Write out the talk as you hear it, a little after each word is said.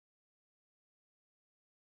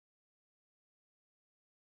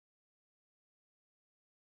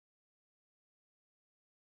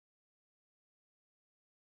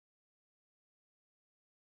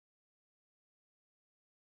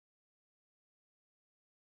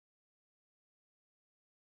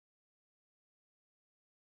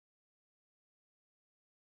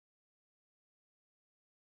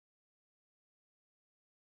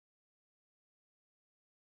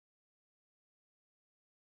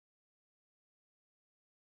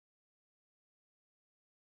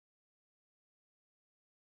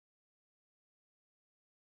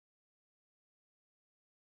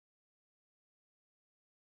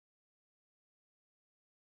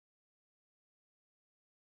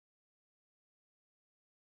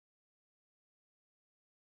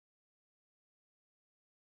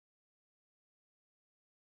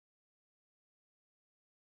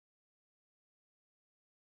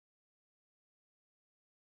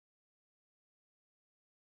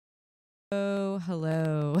Oh,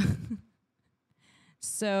 hello.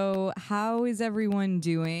 So, how is everyone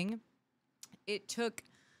doing? It took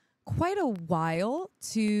quite a while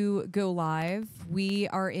to go live. We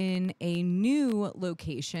are in a new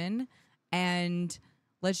location, and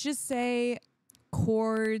let's just say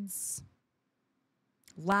cords,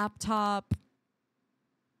 laptop,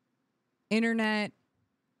 internet,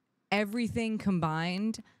 everything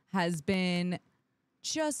combined has been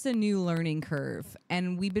just a new learning curve.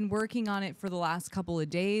 And we've been working on it for the last couple of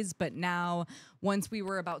days. But now, once we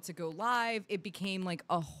were about to go live, it became like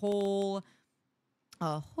a whole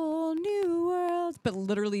new world, but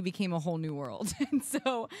literally became a whole new world. And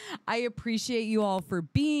so I appreciate you all for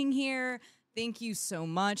being here. Thank you so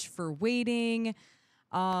much for waiting.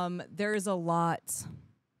 There's a lot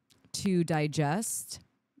to digest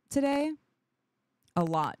today.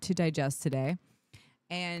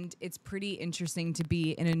 And it's pretty interesting to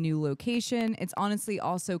be in a new location. It's honestly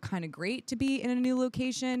also kind of great to be in a new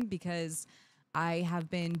location because I have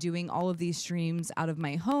been doing all of these streams out of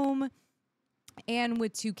my home. And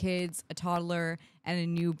with 2 kids, a toddler and a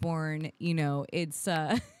newborn, it's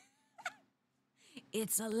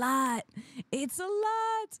it's a lot. It's a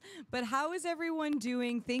lot. But how is everyone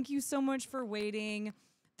doing? Thank you so much for waiting.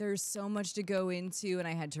 There's so much to go into, and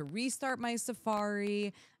I had to restart my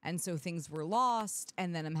Safari, and so things were lost,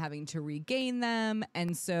 and then I'm having to regain them.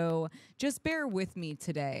 And so just bear with me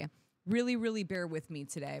today. Really, really bear with me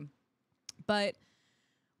today. But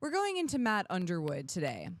we're going into Matt Underwood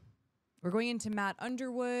today. We're going into Matt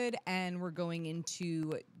Underwood, and we're going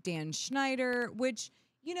into Dan Schneider, which,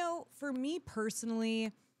 for me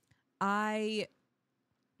personally, I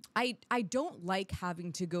don't like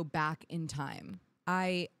having to go back in time.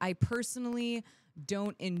 I personally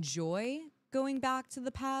don't enjoy going back to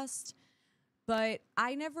the past, but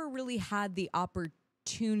I never really had the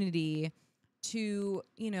opportunity to,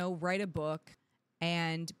 write a book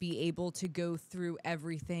and be able to go through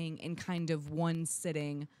everything in kind of one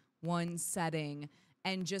sitting, one setting,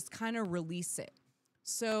 and just kind of release it.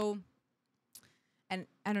 So, and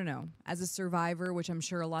I don't know, as a survivor, which I'm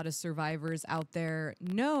sure a lot of survivors out there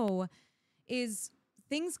know, is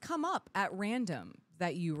things come up at random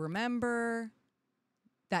that you remember,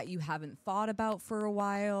 that you haven't thought about for a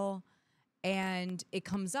while, and it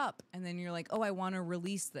comes up, and then you're like, oh, I want to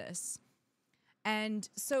release this. And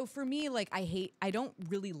so for me, I don't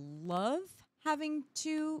really love having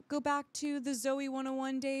to go back to the Zoey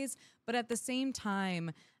 101 days, but at the same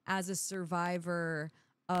time, as a survivor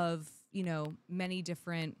of, many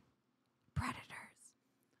different predators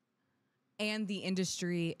and the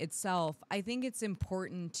industry itself, I think it's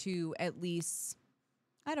important to at least,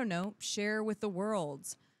 share with the world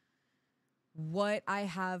what I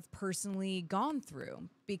have personally gone through,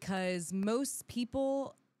 because most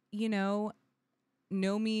people, know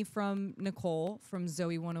me from Nicole from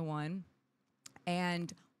Zoey 101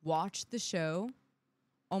 and watched the show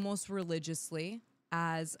almost religiously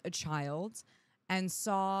as a child and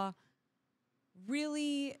saw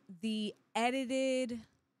really the edited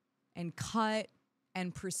and cut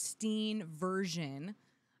and pristine version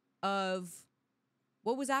of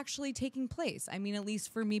what was actually taking place. I mean, at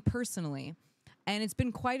least for me personally. And it's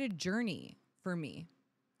been quite a journey for me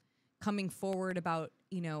coming forward about,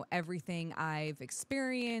 everything I've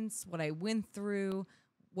experienced, what I went through,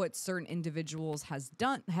 what certain individuals have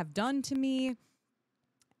done to me.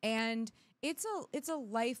 And it's a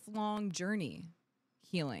lifelong journey,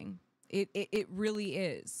 healing. It really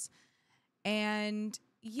is. And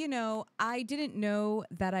I didn't know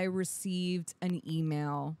that I received an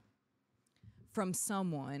email from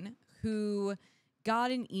someone who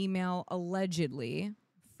got an email allegedly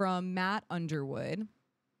from Matt Underwood,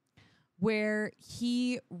 where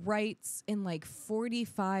he writes in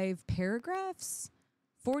 45 paragraphs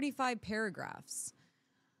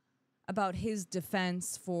about his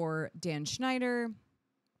defense for Dan Schneider,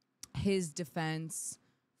 his defense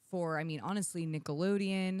for, honestly,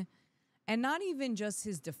 Nickelodeon. And not even just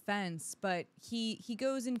his defense, but he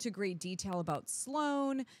goes into great detail about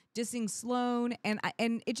Sloan, dissing Sloan, and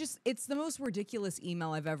it's the most ridiculous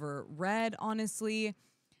email I've ever read, honestly.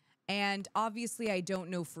 And obviously, I don't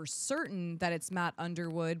know for certain that it's Matt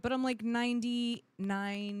Underwood, but I'm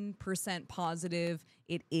 99% positive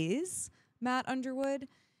it is Matt Underwood.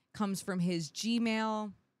 Comes from his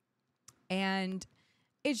Gmail, and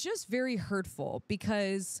it's just very hurtful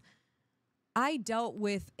because I dealt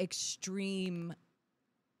with extreme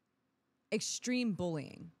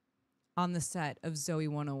bullying on the set of Zoey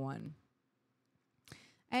 101.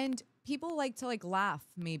 And people like to laugh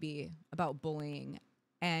maybe about bullying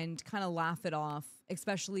and kind of laugh it off,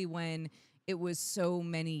 especially when it was so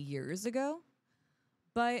many years ago.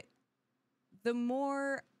 But the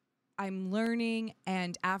more I'm learning,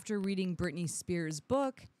 and after reading Britney Spears'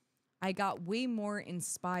 book, I got way more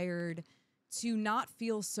inspired to not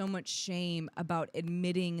feel so much shame about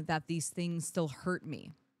admitting that these things still hurt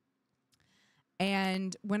me.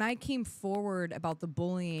 And when I came forward about the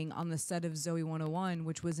bullying on the set of Zoey 101,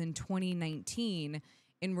 which was in 2019,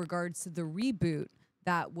 in regards to the reboot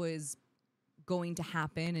that was going to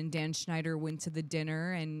happen, and Dan Schneider went to the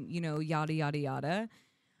dinner and, you know, yada, yada, yada.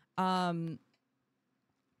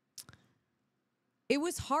 It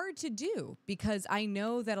was hard to do because I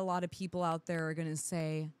know that a lot of people out there are going to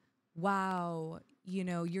say, wow, you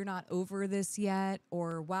know, you're not over this yet,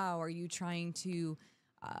 or wow, are you trying to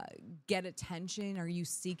get attention? Are you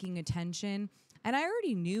seeking attention? And I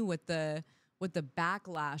already knew what the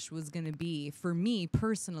backlash was going to be for me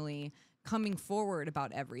personally coming forward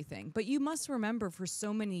about everything. But you must remember, for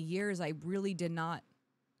so many years, I really did not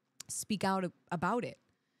speak out about it.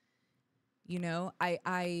 You know,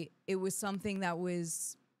 it was something that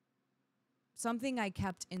was something I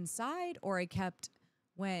kept inside, or I kept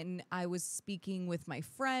when I was speaking with my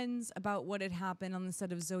friends about what had happened on the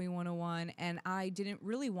set of Zoey 101, and I didn't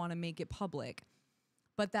really want to make it public.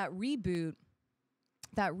 But that reboot,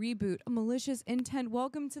 a malicious intent.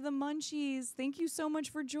 Welcome to the Munchies. Thank you so much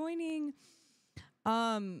for joining.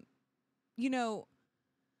 You know,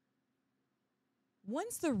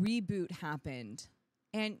 once the reboot happened,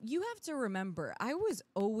 and you have to remember, I was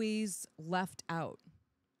always left out.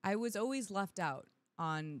 I was always left out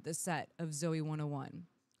on the set of Zoey 101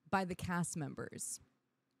 by the cast members.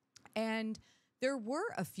 And there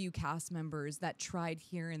were a few cast members that tried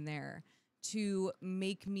here and there to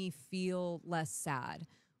make me feel less sad,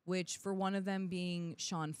 which for one of them being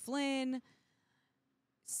Sean Flynn,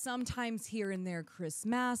 sometimes here and there Chris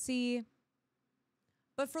Massey.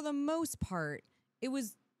 But for the most part, it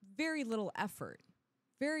was very little effort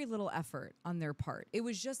on their part. It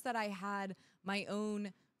was just that I had my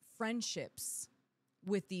own friendships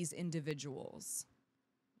with these individuals,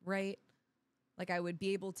 right? Like I would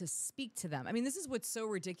be able to speak to them. I mean, this is what's so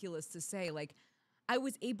ridiculous to say. Like, I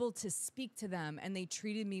was able to speak to them and they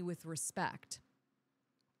treated me with respect.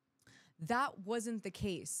 That wasn't the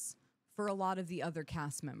case for a lot of the other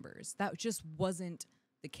cast members. That just wasn't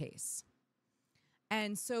the case.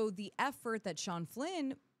 And so the effort that Sean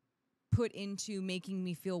Flynn put into making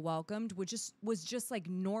me feel welcomed, which was just like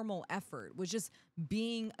normal effort, was just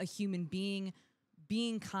being a human being,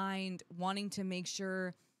 being kind, wanting to make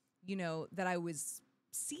sure, you know, that I was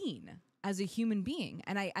seen as a human being.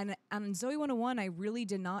 And on Zoey 101, I really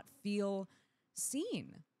did not feel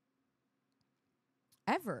seen.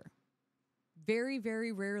 Ever. Very,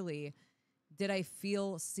 very rarely did I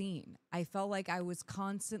feel seen. I felt like I was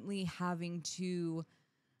constantly having to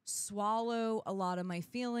swallow a lot of my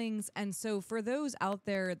feelings. And so for those out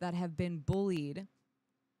there that have been bullied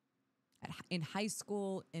in high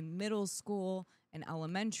school, in middle school, in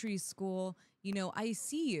elementary school, you know, I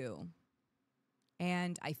see you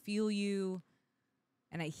and I feel you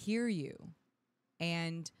and I hear you.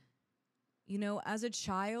 And, you know, as a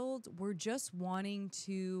child, we're just wanting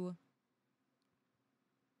to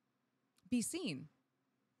be seen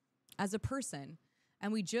as a person.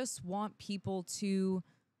 And we just want people to,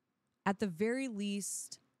 at the very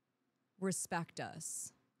least, respect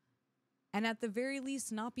us. And at the very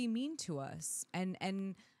least, not be mean to us and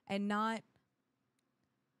not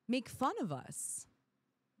make fun of us.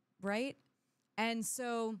 Right? And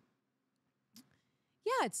so,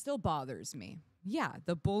 yeah, it still bothers me. Yeah,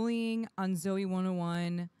 the bullying on Zoey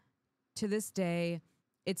 101 to this day,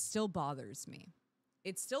 it still bothers me.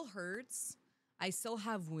 It still hurts. I still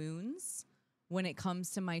have wounds when it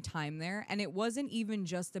comes to my time there. And it wasn't even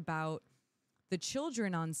just about the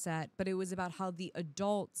children on set, but it was about how the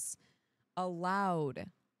adults allowed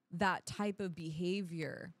that type of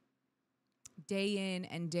behavior day in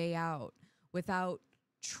and day out without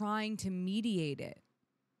trying to mediate it,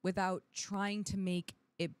 without trying to make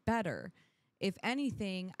it better. If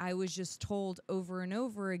anything, I was just told over and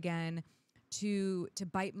over again to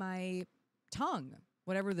bite my tongue,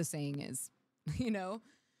 whatever the saying is, you know,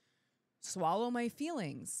 swallow my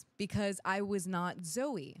feelings, because I was not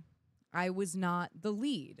Zoey. I was not the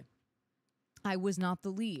lead. I was not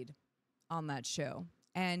the lead on that show.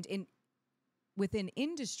 And within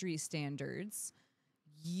industry standards,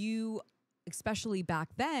 you, especially back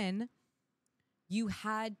then, you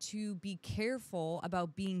had to be careful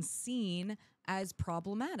about being seen as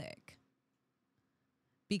problematic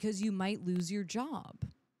because you might lose your job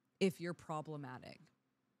if you're problematic.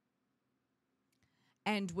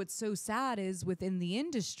 And what's so sad is within the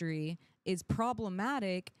industry is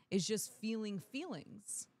problematic is just feeling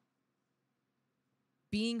feelings,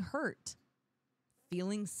 being hurt,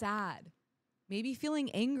 feeling sad, maybe feeling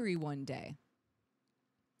angry one day.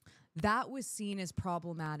 That was seen as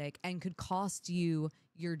problematic and could cost you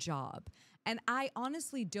your job. And I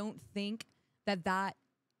honestly don't think that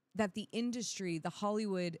the industry, the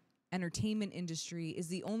Hollywood entertainment industry, is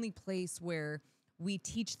the only place where we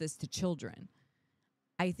teach this to children.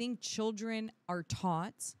 I think children are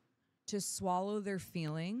taught to swallow their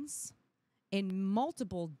feelings in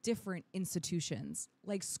multiple different institutions,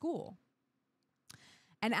 like school.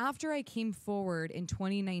 And after I came forward in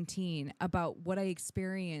 2019 about what I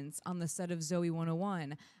experienced on the set of Zoey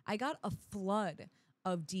 101, I got a flood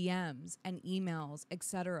of DMs and emails,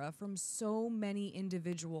 etc., from so many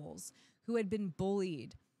individuals who had been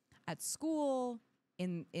bullied at school,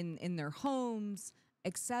 in their homes,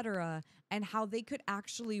 etc., and how they could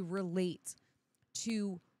actually relate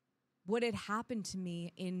to what had happened to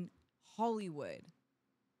me in Hollywood.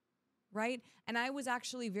 Right? And I was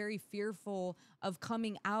actually very fearful of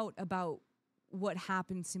coming out about what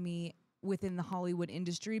happened to me within the Hollywood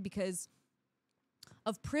industry because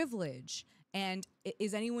of privilege. And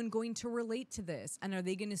is anyone going to relate to this? And are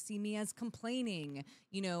they going to see me as complaining?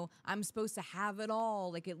 You know, I'm supposed to have it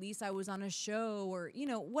all. Like, at least I was on a show or, you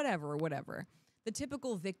know, whatever. The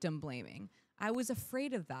typical victim blaming. I was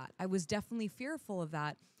afraid of that. I was definitely fearful of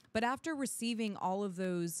that. But after receiving all of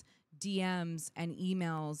those DMs and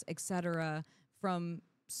emails, etc., from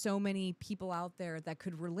so many people out there that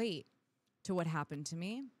could relate to what happened to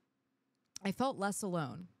me, I felt less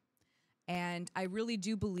alone. And I really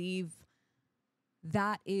do believe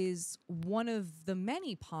that is one of the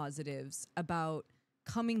many positives about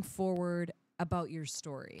coming forward about your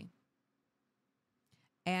story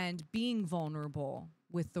and being vulnerable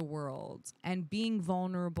with the world and being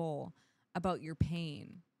vulnerable about your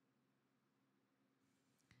pain.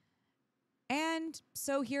 And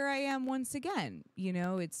so here I am once again. You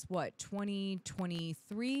know, it's what,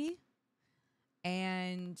 2023?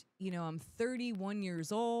 And, you know, I'm 31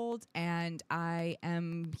 years old, and I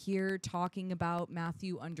am here talking about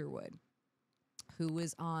Matthew Underwood, who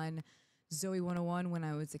was on Zoey 101 when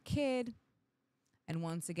I was a kid. And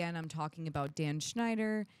once again, I'm talking about Dan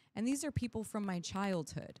Schneider. And these are people from my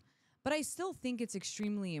childhood. But I still think it's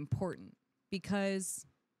extremely important because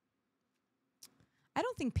I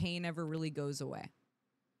don't think pain ever really goes away.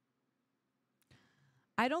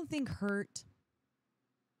 I don't think hurt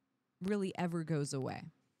really ever goes away.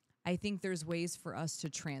 I think there's ways for us to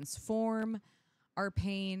transform our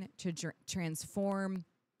pain, to transform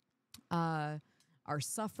our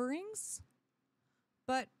sufferings,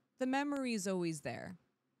 but the memory is always there.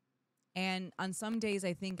 And on some days,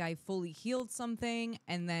 I think I fully healed something,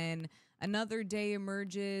 and then another day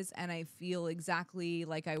emerges and I feel exactly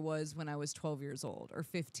like I was when I was 12 years old or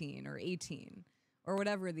 15 or 18 or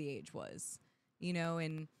whatever the age was, you know,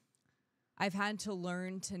 and I've had to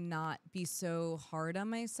learn to not be so hard on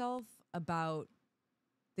myself about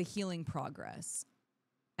the healing progress,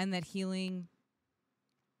 and that healing,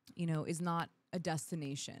 you know, is not a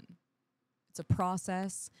destination. It's a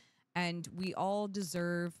process, and we all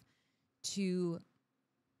deserve to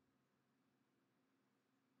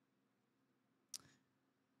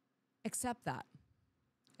accept that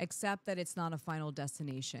it's not a final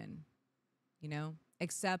destination, you know,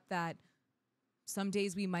 accept that some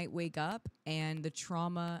days we might wake up and the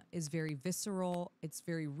trauma is very visceral. It's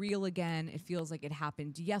very real again. It feels like it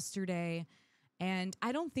happened yesterday. And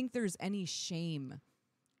I don't think there's any shame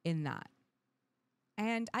in that.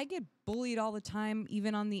 And I get bullied all the time,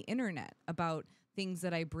 even on the internet, about things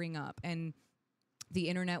that I bring up. And the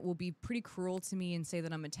internet will be pretty cruel to me and say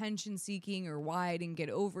that I'm attention seeking or why I didn't get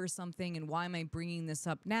over something and why am I bringing this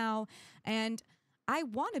up now? And I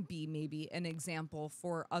want to be maybe an example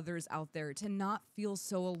for others out there to not feel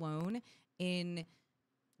so alone in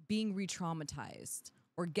being re-traumatized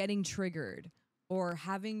or getting triggered or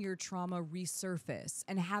having your trauma resurface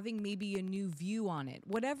and having maybe a new view on it,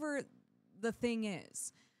 whatever the thing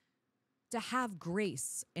is, to have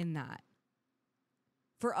grace in that.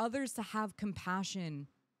 For others to have compassion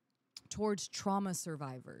towards trauma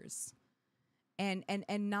survivors and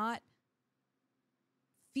not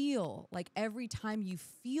feel like every time you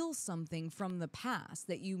feel something from the past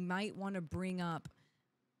that you might want to bring up,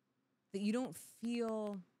 that you don't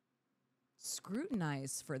feel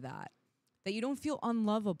scrutinized for that, that you don't feel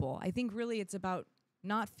unlovable. I think really it's about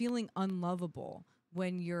not feeling unlovable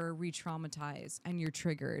when you're re-traumatized and you're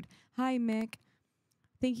triggered. Hi, Mick.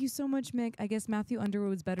 Thank you so much, Mick. I guess Matthew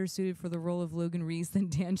Underwood was better suited for the role of Logan Reese than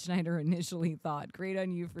Dan Schneider initially thought. Great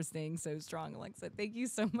on you for staying so strong, Alexa. Thank you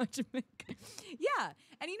so much, Mick. Yeah.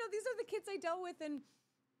 And, you know, these are the kids I dealt with. And,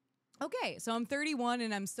 okay, so I'm 31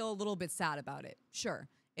 and I'm still a little bit sad about it. Sure.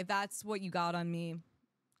 if that's what you got on me,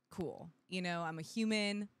 cool. You know, I'm a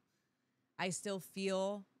human. I still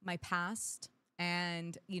feel my past,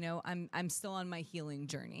 and you know, I'm still on my healing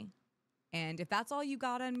journey. And if that's all you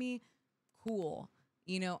got on me, cool.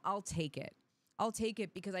 You know, I'll take it. I'll take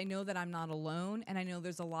it because I know that I'm not alone, and I know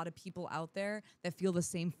there's a lot of people out there that feel the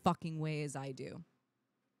same fucking way as I do.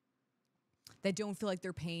 That don't feel like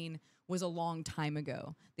their pain was a long time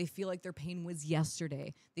ago. They feel like their pain was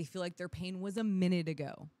yesterday. They feel like their pain was a minute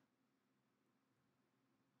ago.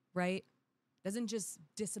 Right? Doesn't just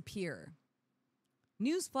disappear.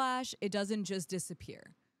 Newsflash, it doesn't just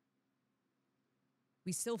disappear.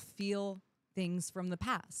 We still feel things from the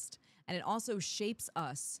past, and it also shapes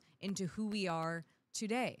us into who we are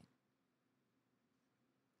today.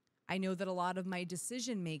 I know that a lot of my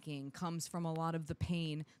decision making comes from a lot of the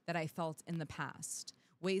pain that I felt in the past,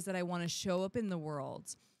 ways that I want to show up in the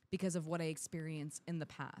world because of what I experienced in the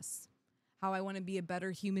past, how I want to be a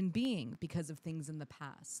better human being because of things in the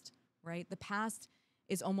past, right? The past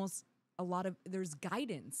is almost there's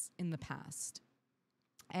guidance in the past.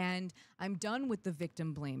 And I'm done with the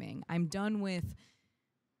victim blaming. I'm done with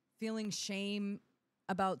feeling shame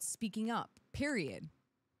about speaking up, period.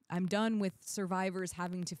 I'm done with survivors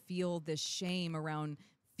having to feel this shame around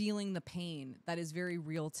feeling the pain that is very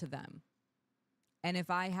real to them. And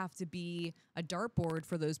if I have to be a dartboard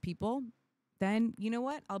for those people, then you know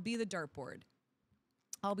what? I'll be the dartboard.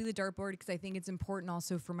 I'll be the dartboard because I think it's important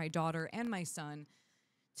also for my daughter and my son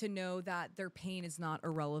to know that their pain is not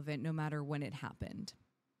irrelevant no matter when it happened.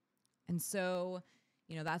 And so,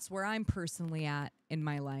 you know, that's where I'm personally at in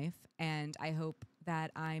my life. And I hope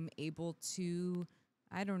that I'm able to,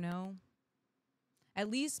 I don't know, at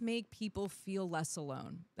least make people feel less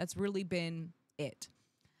alone. That's really been it.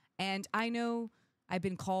 And I know I've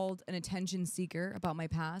been called an attention seeker about my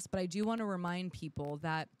past, but I do want to remind people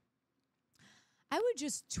that I would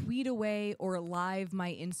just tweet away or live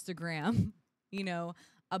my Instagram, you know,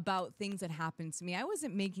 about things that happened to me. I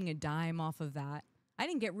wasn't making a dime off of that. I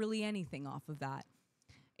didn't get really anything off of that.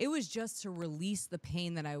 It was just to release the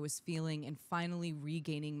pain that I was feeling and finally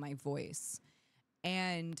regaining my voice.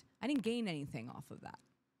 And I didn't gain anything off of that.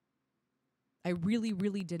 I really,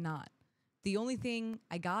 really did not. The only thing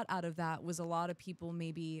I got out of that was a lot of people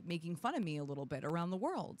maybe making fun of me a little bit around the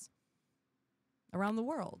world. Around the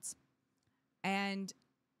world. And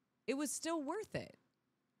it was still worth it.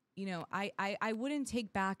 You know, I wouldn't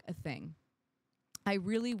take back a thing. I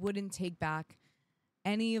really wouldn't take back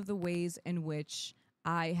any of the ways in which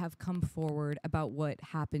I have come forward about what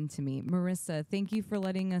happened to me. Marissa, thank you for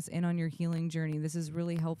letting us in on your healing journey. This is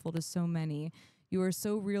really helpful to so many. You are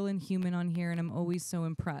so real and human on here, and I'm always so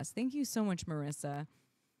impressed. Thank you so much, Marissa.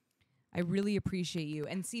 I really appreciate you.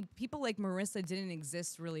 And see, people like Marissa didn't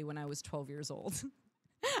exist really when I was 12 years old.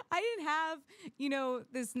 I didn't have, you know,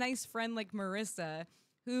 this nice friend like Marissa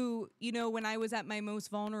who, you know, when I was at my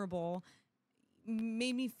most vulnerable,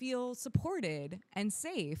 made me feel supported and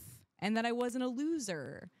safe, and that I wasn't a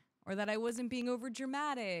loser, or that I wasn't being over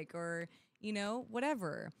dramatic, or, you know,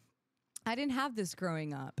 whatever. I didn't have this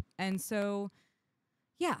growing up. And so,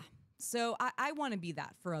 yeah. So I want to be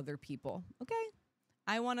that for other people. Okay.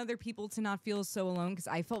 I want other people to not feel so alone, because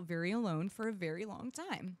I felt very alone for a very long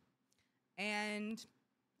time. And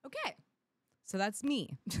okay. So that's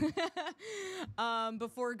me.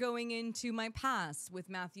 Before going into my past with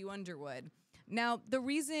Matthew Underwood. Now, the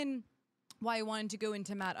reason why I wanted to go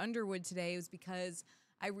into Matt Underwood today was because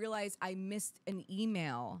I realized I missed an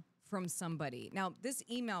email from somebody. Now, this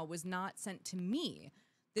email was not sent to me.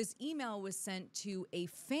 This email was sent to a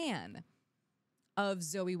fan of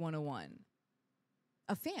Zoey 101.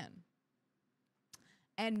 A fan.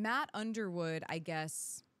 And Matt Underwood, I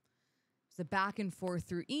guess, the back and forth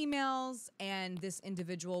through emails, and this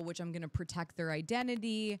individual, which I'm going to protect their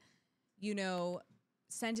identity, you know,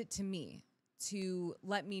 sent it to me to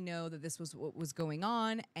let me know that this was what was going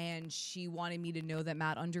on. And she wanted me to know that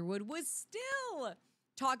Matt Underwood was still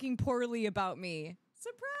talking poorly about me.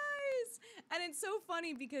 Surprise! And it's so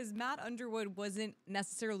funny because Matt Underwood wasn't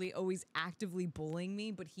necessarily always actively bullying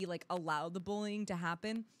me, but he like allowed the bullying to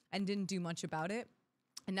happen and didn't do much about it.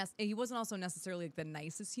 And he wasn't also necessarily like the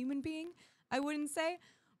nicest human being, I wouldn't say.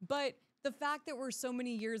 But the fact that we're so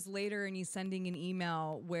many years later and he's sending an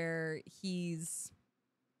email where he's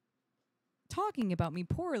talking about me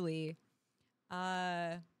poorly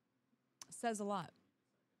says a lot.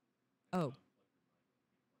 Oh.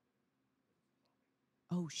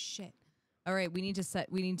 Oh, shit. All right, we need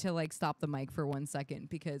to like stop the mic for 1 second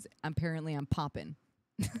because apparently I'm popping.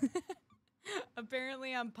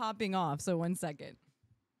 Apparently I'm popping off, so 1 second.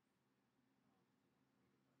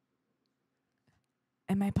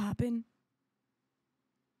 Am I popping?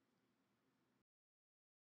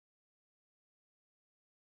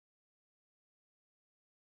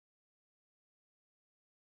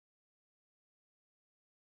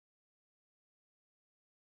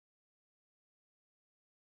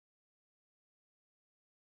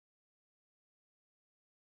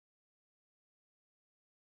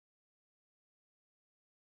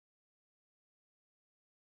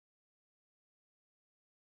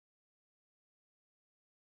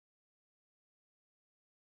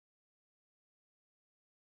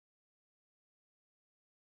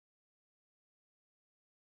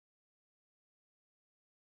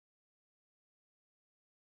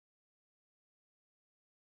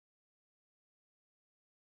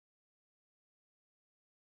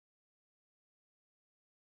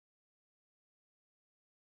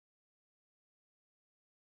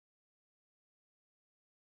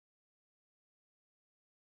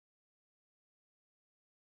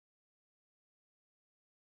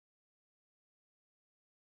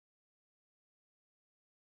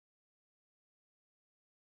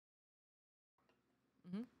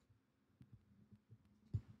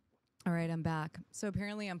 All right, I'm back. So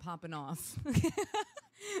apparently I'm popping off.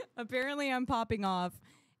 Apparently I'm popping off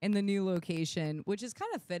in the new location, which is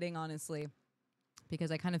kind of fitting, honestly,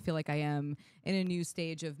 because I kind of feel like I am in a new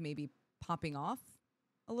stage of maybe popping off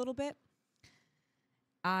a little bit.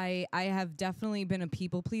 I have definitely been a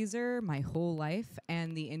people pleaser my whole life,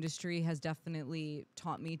 and the industry has definitely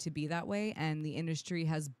taught me to be that way, and the industry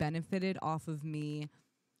has benefited off of me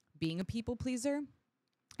being a people pleaser.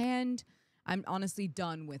 And I'm honestly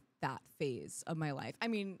done with that phase of my life. I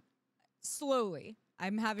mean, slowly,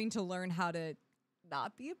 I'm having to learn how to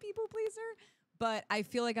not be a people pleaser, but I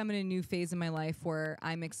feel like I'm in a new phase in my life where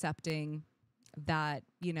I'm accepting that,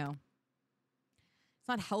 you know, it's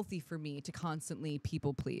not healthy for me to constantly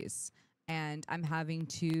people please. And I'm having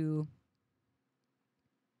to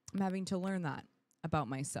learn that about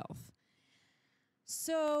myself.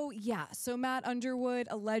 So, yeah, so Matt Underwood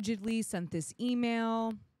allegedly sent this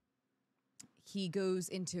email. He goes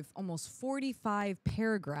into almost 45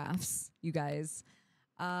 paragraphs, you guys,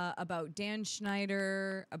 about Dan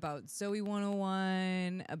Schneider, about Zoey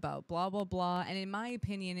 101, about blah, blah, blah. And in my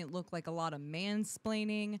opinion, it looked like a lot of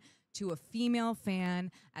mansplaining to a female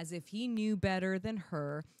fan as if he knew better than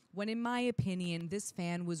her, when in my opinion, this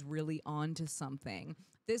fan was really on to something.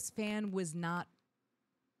 This fan was not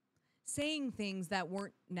saying things that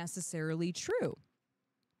weren't necessarily true.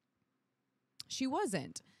 She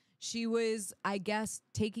wasn't. She was, I guess,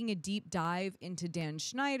 taking a deep dive into Dan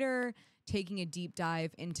Schneider, taking a deep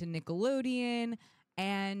dive into Nickelodeon,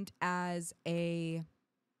 and as a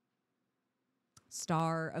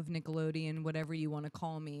star of Nickelodeon, whatever you want to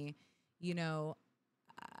call me, you know,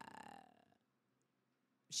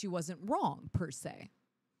 she wasn't wrong per se.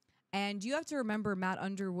 And you have to remember, Matt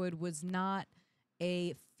Underwood was not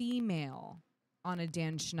a female on a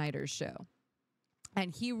Dan Schneider show.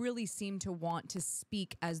 And he really seemed to want to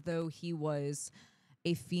speak as though he was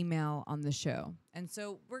a female on the show. And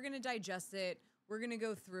so we're going to digest it. We're going to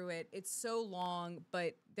go through it. It's so long,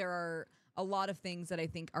 but there are a lot of things that I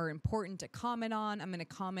think are important to comment on. I'm going to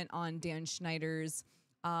comment on Dan Schneider's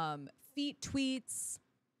feet tweets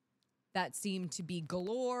that seem to be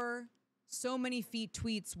galore. So many feet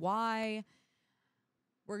tweets. Why?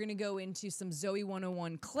 We're going to go into some Zoey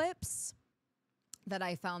 101 clips that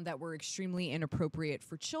I found that were extremely inappropriate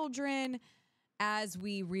for children as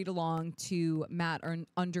we read along to Matt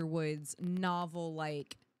Underwood's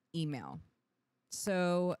novel-like email.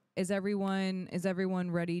 So is everyone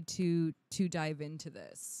ready to dive into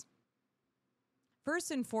this?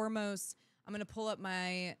 First and foremost, I'm going to pull up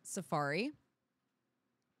my Safari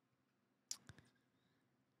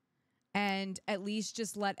and at least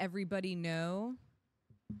just let everybody know.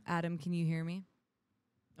 Adam, can you hear me?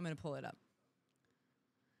 I'm going to pull it up.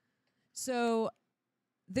 So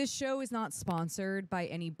this show is not sponsored by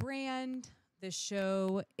any brand. This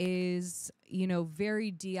show is, you know,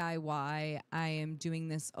 very DIY. I am doing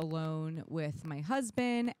this alone with my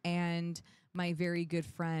husband and my very good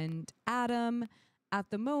friend, Adam,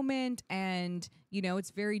 at the moment. And, you know,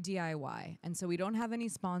 it's very DIY. And so we don't have any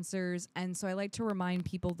sponsors. And so I like to remind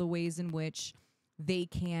people the ways in which they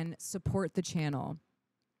can support the channel,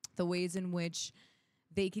 the ways in which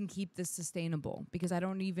they can keep this sustainable, because I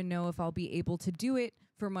don't even know if I'll be able to do it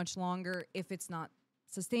for much longer if it's not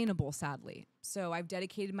sustainable, sadly. So I've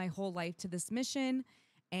dedicated my whole life to this mission,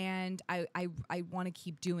 and I want to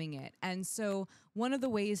keep doing it. And so one of the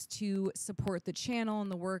ways to support the channel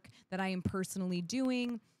and the work that I am personally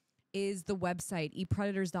doing is the website,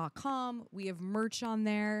 epredators.com. We have merch on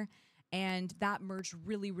there, and that merch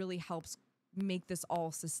really, really helps make this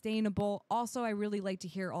all sustainable. Also, I really like to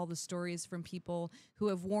hear all the stories from people who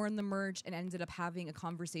have worn the merch and ended up having a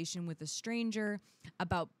conversation with a stranger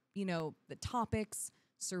about, you know, the topics,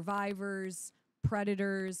 survivors,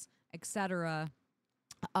 predators, etc.,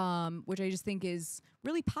 which I just think is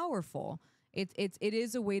really powerful. It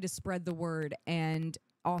is a way to spread the word and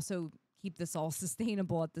also keep this all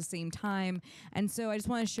sustainable at the same time. And so I just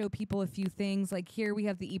want to show people a few things. Like here we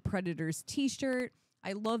have the ePredators t-shirt.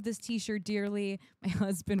 I love this t-shirt dearly. My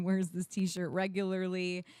husband wears this t-shirt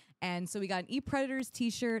regularly. And so we got an ePredators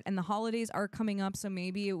t-shirt, and the holidays are coming up, so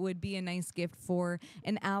maybe it would be a nice gift for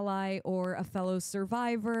an ally or a fellow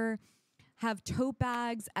survivor. Have tote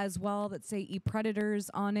bags as well that say ePredators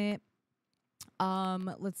on it.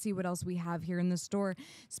 Let's see what else we have here in the store.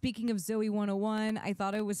 Speaking of Zoey 101, I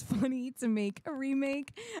thought it was funny to make a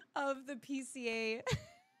remake of the PCA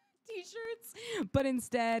t-shirts, but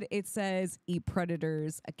instead it says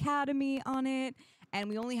ePredators Academy on it, and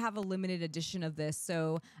we only have a limited edition of this,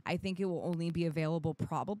 so I think it will only be available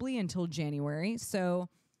probably until January. So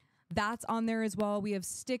That's on there as well. We have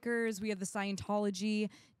stickers. We have the Scientology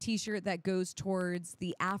t-shirt that goes towards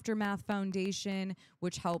the Aftermath Foundation,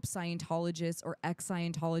 which helps Scientologists or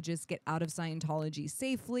ex-Scientologists get out of Scientology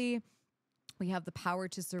safely. We have the Power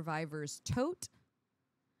to Survivors tote,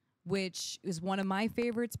 which is one of my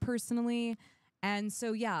favorites personally. And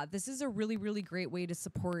so, yeah, this is a really, really great way to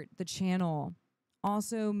support the channel.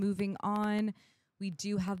 Also, moving on, we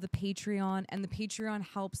do have the Patreon, and the Patreon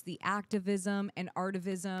helps the activism and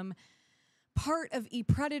artivism part of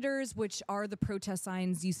ePredators, which are the protest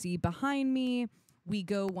signs you see behind me. We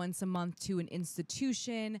go once a month to an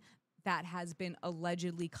institution that has been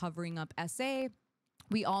allegedly covering up SA.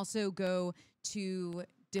 We also go to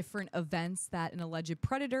different events that an alleged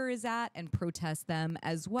predator is at and protest them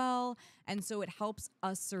as well. And so it helps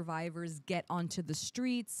us survivors get onto the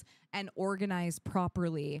streets and organize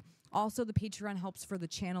properly. Also, the Patreon helps for the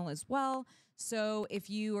channel as well. So if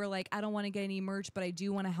you are like, I don't want to get any merch, but I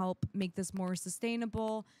do want to help make this more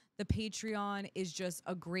sustainable, the Patreon is just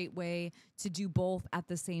a great way to do both at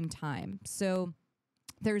the same time. So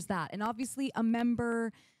there's that. And obviously a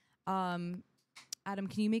member, Adam,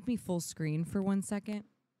 can you make me full screen for 1 second?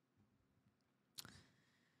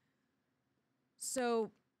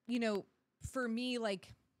 So, you know, for me,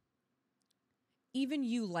 like, even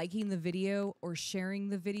you liking the video or sharing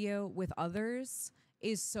the video with others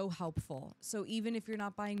is so helpful. So even if you're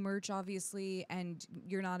not buying merch, obviously, and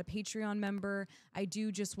you're not a Patreon member, I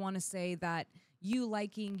do just want to say that you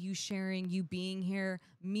liking, you sharing, you being here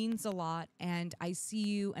means a lot. And I see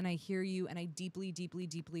you and I hear you, and I deeply, deeply,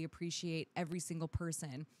 deeply appreciate every single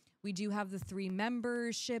person. We do have the 3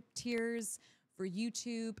 membership tiers for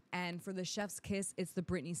YouTube, and for the Chef's Kiss, it's the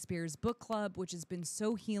Britney Spears Book Club, which has been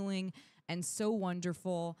so healing and so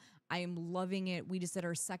wonderful. I am loving it. We just did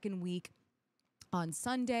our 2nd week on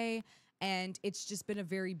Sunday, and it's just been a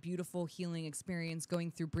very beautiful healing experience going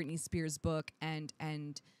through Britney Spears' book and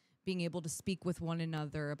being able to speak with one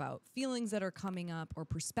another about feelings that are coming up or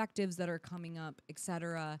perspectives that are coming up,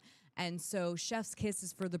 etc. And so Chef's Kiss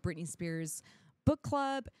is for the Britney Spears Book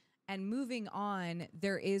Club. And moving on,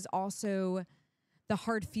 there is also the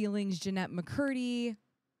Hard Feelings Jeanette McCurdy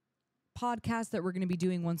podcast that we're going to be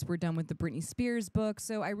doing once we're done with the Britney Spears book.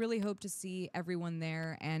 So I really hope to see everyone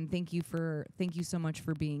there, and thank you so much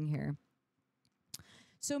for being here.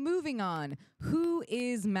 So moving on, who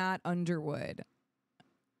is Matt Underwood?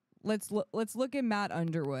 Let's look at Matt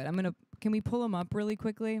Underwood. Can we pull him up really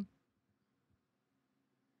quickly?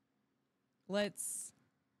 Let's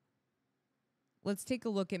take a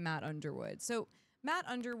look at Matt Underwood. So Matt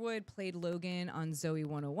Underwood played Logan on Zoey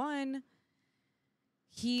 101.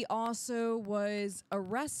 He also was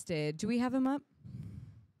arrested. Do we have him up?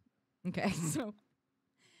 Okay, so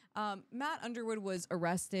Matt Underwood was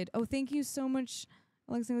arrested. Oh, thank you so much,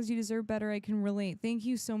 alexanikolas. You deserve better. I can relate. Thank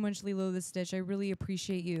you so much, Lilo the Stitch. I really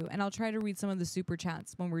appreciate you. And I'll try to read some of the super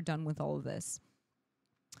chats when we're done with all of this.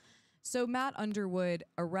 So Matt Underwood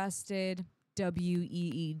arrested,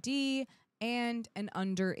 WEED, and an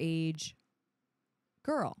underage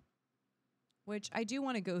girl, which I do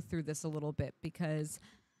want to go through this a little bit because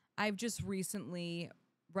I've just recently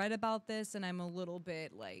read about this and I'm a little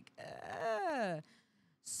bit like,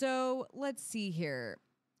 So let's see here.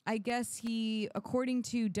 I guess according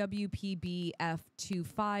to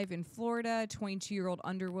WPBF25 in Florida, 22-year-old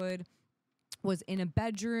Underwood was in a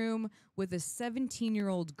bedroom with a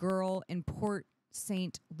 17-year-old girl in Port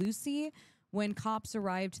St. Lucie when cops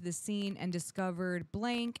arrived to the scene and discovered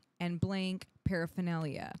blank and blank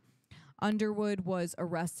paraphernalia. Underwood was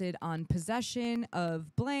arrested on possession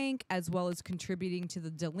of blank as well as contributing to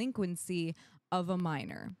the delinquency of a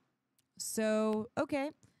minor. So,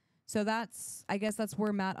 okay. So I guess that's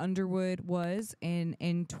where Matt Underwood was in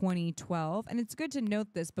 2012. And it's good to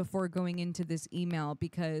note this before going into this email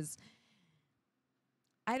because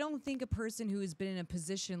I don't think a person who has been in a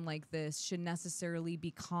position like this should necessarily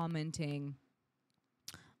be commenting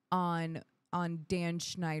on Dan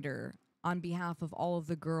Schnieder on behalf of all of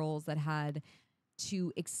the girls that had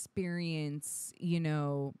to experience,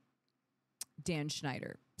 Dan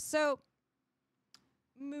Schnieder. So,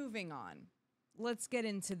 moving on. Let's get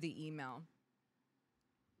into the email.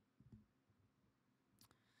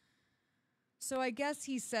 So I guess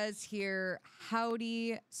he says here,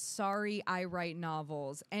 howdy, sorry I write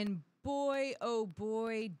novels. And boy, oh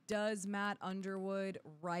boy, does Matt Underwood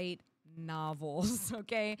write novels,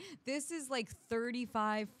 okay? This is like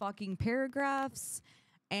 35 fucking paragraphs.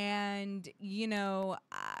 And,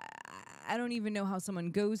 I don't even know how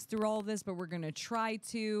someone goes through all this, but we're going to try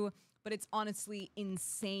to. But it's honestly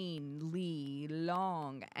insanely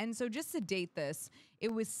long. And so just to date this,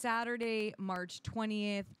 it was Saturday, March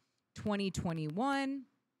 20th, 2021.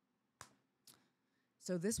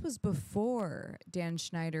 So this was before Dan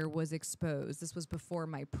Schneider was exposed. This was before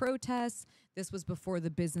my protests. This was before the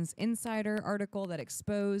Business Insider article that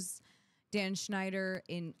exposed Dan Schneider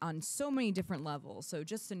on so many different levels. So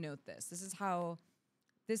just to note this is how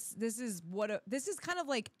this is kind of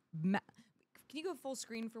like can you go full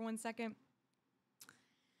screen for 1 second?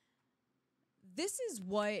 This is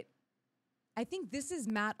what I think this is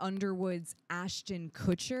Matt Underwood's Ashton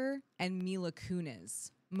Kutcher and Mila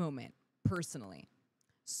Kunis moment, personally.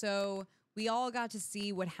 So we all got to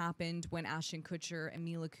see what happened when Ashton Kutcher and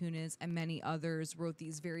Mila Kunis and many others wrote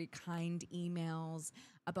these very kind emails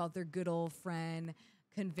about their good old friend,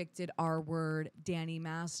 convicted R-word, Danny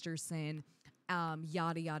Masterson,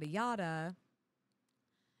 yada, yada, yada.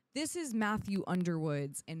 This is Matthew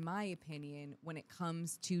Underwood's, in my opinion, when it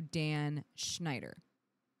comes to Dan Schneider.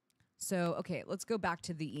 So, okay, let's go back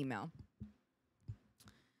to the email.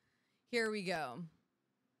 Here we go.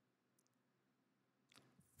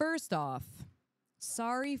 First off,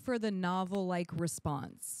 sorry for the novel-like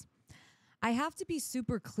response. I have to be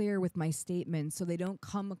super clear with my statements so they don't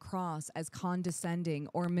come across as condescending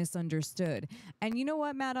or misunderstood. And you know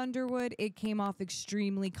what, Matt Underwood? It came off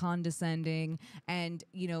extremely condescending, and,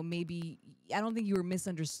 you know, maybe, I don't think you were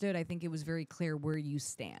misunderstood. I think it was very clear where you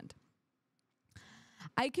stand.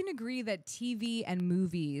 I can agree that TV and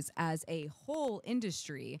movies as a whole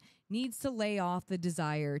industry needs to lay off the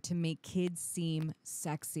desire to make kids seem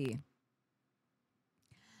sexy.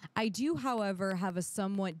 I do, however, have a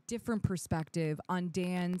somewhat different perspective on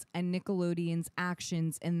Dan's and Nickelodeon's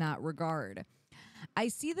actions in that regard. I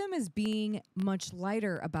see them as being much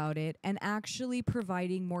lighter about it and actually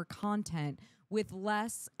providing more content with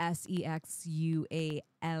less sexualization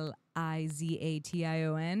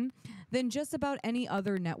than just about any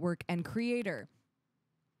other network and creator.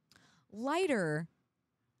 Lighter?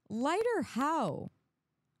 Lighter how?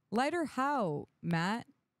 Lighter how, Matt?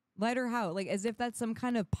 Lighter how? Like, as if that's some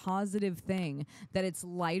kind of positive thing, that it's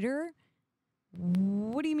lighter?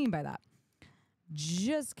 What do you mean by that?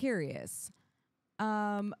 Just curious.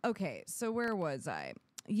 Okay, so where was I?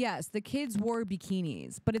 Yes, the kids wore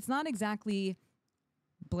bikinis, but it's not exactly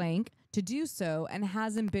blank to do so and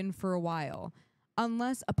hasn't been for a while,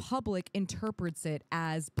 unless a public interprets it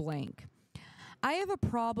as blank. I have a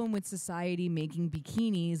problem with society making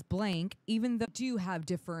bikinis blank, even though I do have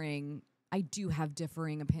differing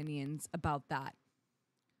opinions about that.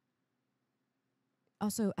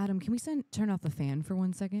 Also, Adam, can we turn off the fan for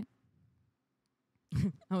 1 second?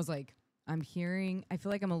 I was like, I feel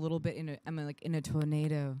like I'm a little bit in a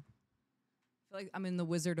tornado. I feel like I'm in the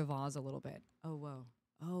Wizard of Oz a little bit. Oh, whoa.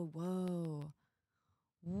 Oh, whoa.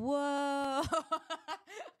 Whoa.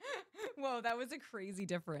 Whoa, that was a crazy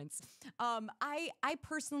difference. I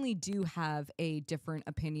personally do have a different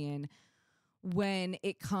opinion when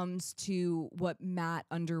it comes to what Matt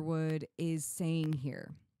Underwood is saying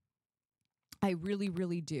here. I really,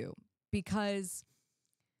 really do. Because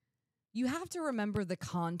you have to remember the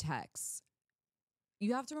context.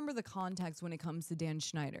 You have to remember the context when it comes to Dan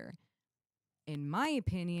Schneider. In my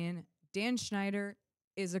opinion, Dan Schneider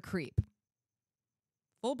is a creep.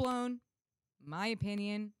 Full blown, my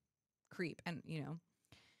opinion, creep. And, you know,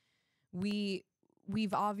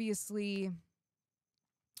 we've obviously,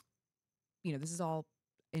 you know, this is all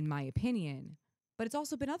in my opinion, but it's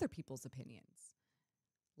also been other people's opinions.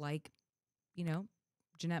 Like, you know,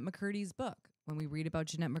 Jeanette McCurdy's book. When we read about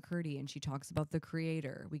Jeanette McCurdy and she talks about the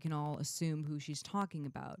creator, we can all assume who she's talking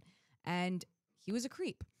about. And he was a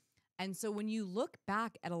creep. And so when you look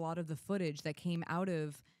back at a lot of the footage that came out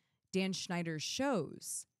of Dan Schneider's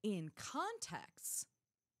shows in context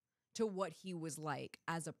to what he was like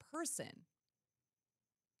as a person,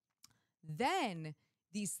 then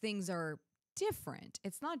these things are different.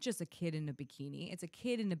 It's not just a kid in a bikini. It's a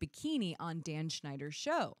kid in a bikini on Dan Schneider's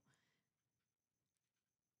show.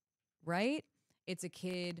 Right? It's a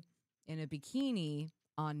kid in a bikini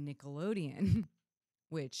on Nickelodeon,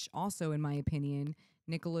 which also, in my opinion,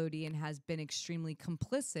 Nickelodeon has been extremely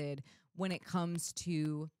complicit when it comes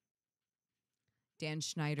to Dan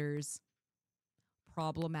Schneider's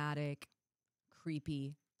problematic,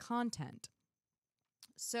 creepy content.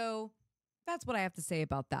 So that's what I have to say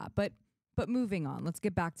about that. But moving on, let's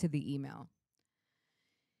get back to the email.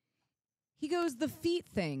 He goes, the feet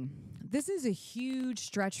thing. This is a huge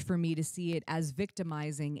stretch for me to see it as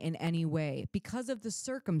victimizing in any way because of the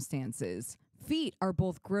circumstances. Feet are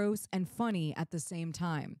both gross and funny at the same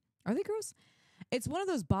time. Are they gross? It's one of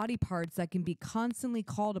those body parts that can be constantly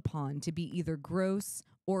called upon to be either gross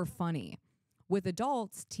or funny. With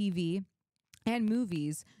adults, TV and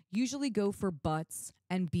movies usually go for butts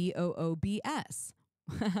and BOOBS.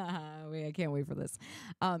 Wait, I can't wait for this.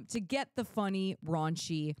 To get the funny,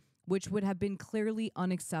 raunchy, which would have been clearly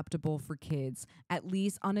unacceptable for kids, at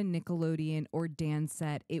least on a Nickelodeon or Dan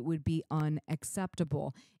set, it would be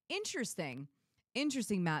unacceptable. Interesting.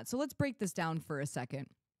 Interesting, Matt. So let's break this down for a second.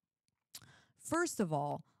 First of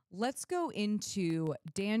all, let's go into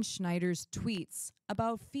Dan Schneider's tweets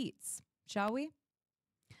about feets, shall we?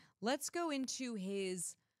 Let's go into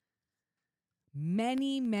his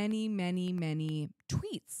many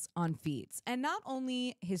tweets on feets. And not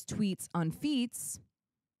only his tweets on feets,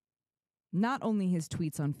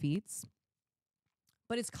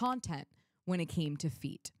 but his content when it came to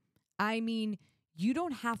feet. I mean, you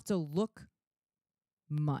don't have to look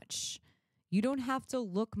much. You don't have to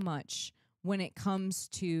look much when it comes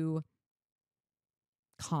to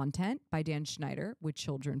content by Dan Schneider with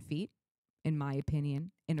children feet, in my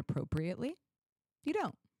opinion, inappropriately. You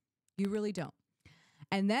don't. You really don't.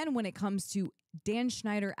 And then when it comes to Dan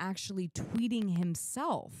Schneider actually tweeting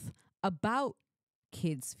himself about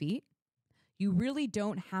kids' feet, you really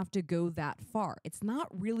don't have to go that far. It's not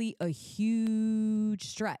really a huge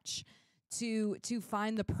stretch to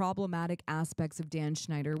find the problematic aspects of Dan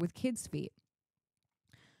Schneider with kids' feet.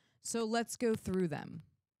 So let's go through them.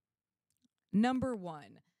 Number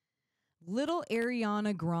 1, little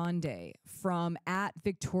Ariana Grande from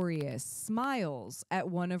 @Victorious smiles at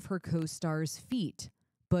one of her co-stars' feet.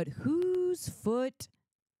 But whose foot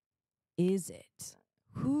is it?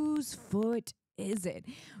 Whose foot is it?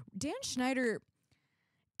 Dan Schneider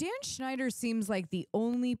seems like the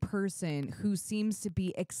only person who seems to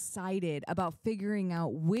be excited about figuring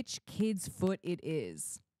out which kid's foot it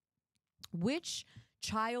is. Which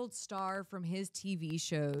child star from his TV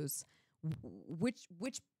shows, which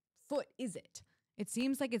foot is it? It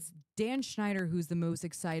seems like it's Dan Schneider who's the most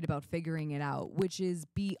excited about figuring it out, which is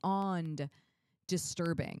beyond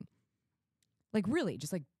disturbing. Like, really,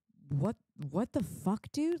 just like, what the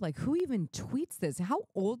fuck, dude? Like, who even tweets this? How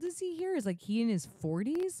old is he here? Is like he in his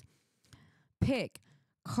 40s? Pick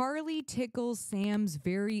Carly tickles Sam's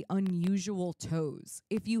very unusual toes.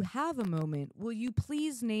 If you have a moment, will you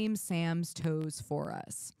please name Sam's toes for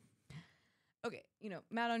us? Okay,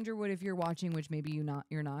 Matt Underwood, if you're watching, which maybe you're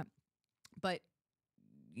not, but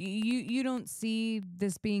you don't see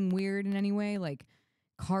this being weird in any way? Like,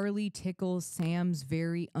 Carly tickles Sam's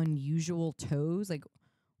very unusual toes? Like,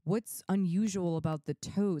 what's unusual about the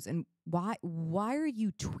toes? And why are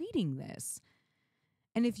you tweeting this?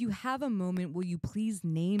 And if you have a moment, will you please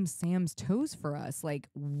name Sam's toes for us? Like,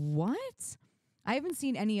 what? I haven't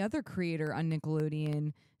seen any other creator on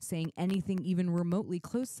Nickelodeon saying anything even remotely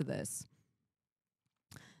close to this.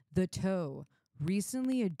 The toe,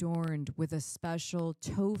 recently adorned with a special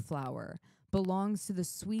toe flower, belongs to the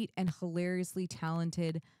sweet and hilariously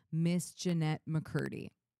talented Miss Jeanette McCurdy.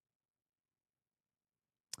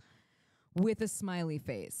 With a smiley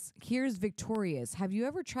face. Here's Victorious. Have you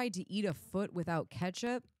ever tried to eat a foot without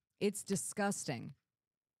ketchup? It's disgusting.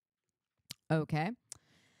 Okay.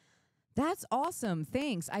 That's awesome.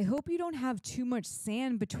 Thanks. I hope you don't have too much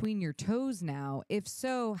sand between your toes now. If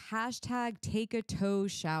so, hashtag take a toe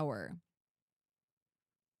shower.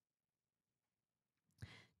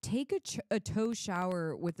 Take a toe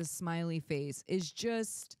shower with a smiley face is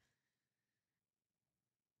just...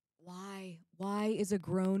 Why is a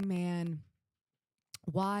grown man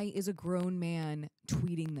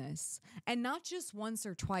tweeting this? And not just once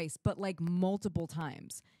or twice, but like multiple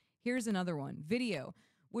times. Here's another one. Video.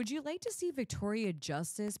 Would you like to see Victoria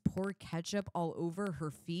Justice pour ketchup all over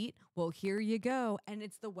her feet? Well, here you go. And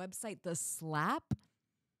it's the website The Slap.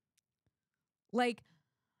 Like,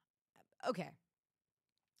 okay.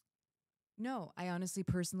 No, I honestly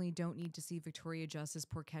personally don't need to see Victoria Justice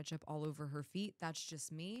pour ketchup all over her feet. That's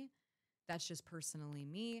just me. That's just personally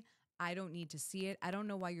me. I don't need to see it. I don't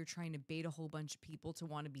know why you're trying to bait a whole bunch of people to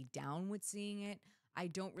want to be down with seeing it. I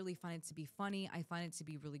don't really find it to be funny. I find it to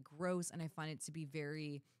be really gross, and I find it to be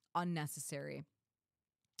very unnecessary.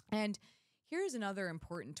 And here's another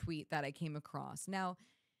important tweet that I came across. Now,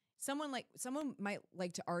 someone might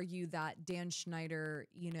like to argue that Dan Schneider,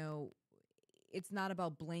 it's not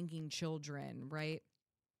about blanking children, right?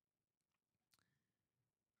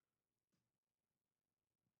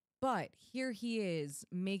 But here he is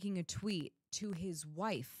making a tweet to his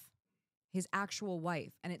wife, his actual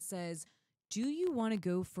wife, and it says, "Do you want to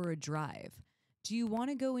go for a drive? Do you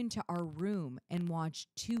want to go into our room and watch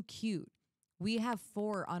Too Cute? We have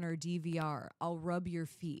 4 on our DVR. I'll rub your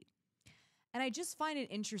feet." And I just find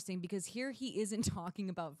it interesting because here he isn't talking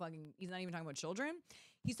about he's not even talking about children.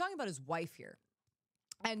 He's talking about his wife here.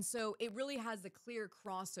 And so it really has the clear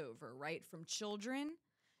crossover, right? From children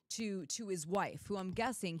to his wife, who I'm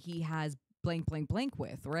guessing he has blank, blank, blank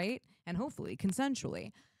with, right? And hopefully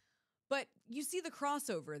consensually. But you see the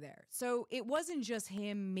crossover there. So it wasn't just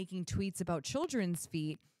him making tweets about children's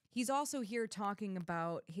feet. He's also here talking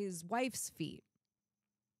about his wife's feet.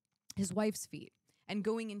 His wife's feet. And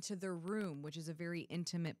going into their room, which is a very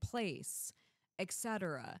intimate place,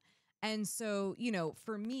 etc. And so, you know,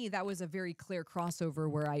 for me, that was a very clear crossover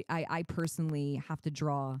where I personally have to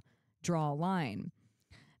draw a line.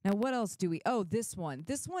 Now, what else do we... Oh, this one.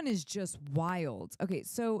 This one is just wild. Okay,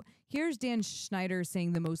 so here's Dan Schneider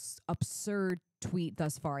saying the most absurd tweet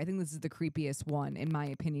thus far. I think this is the creepiest one, in my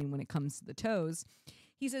opinion, when it comes to the toes.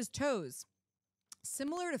 He says, toes,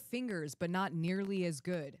 similar to fingers, but not nearly as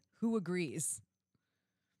good. Who agrees?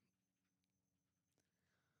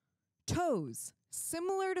 Toes,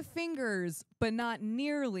 similar to fingers, but not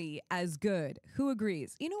nearly as good. Who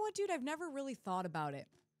agrees? You know what, dude? I've never really thought about it.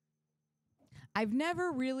 I've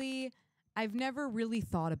never really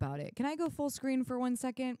thought about it. Can I go full screen for 1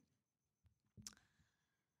 second?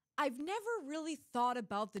 I've never really thought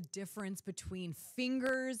about the difference between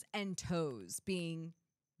fingers and toes being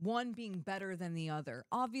better than the other.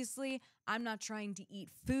 Obviously, I'm not trying to eat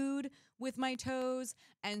food with my toes.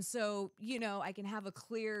 And so, you know, I can have a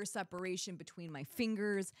clear separation between my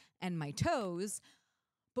fingers and my toes.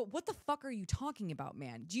 But what the fuck are you talking about,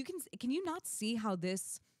 man? Can you not see how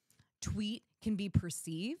this tweet can be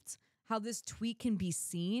perceived, how this tweet can be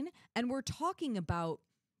seen? And we're talking about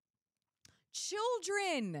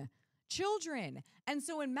children. And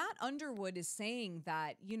so when Matt Underwood is saying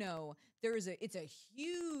that, you know, it's a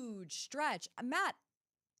huge stretch, Matt,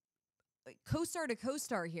 co-star to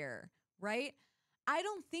co-star here, right? I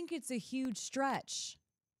don't think it's a huge stretch.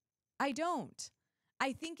 I don't.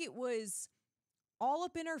 I think it was all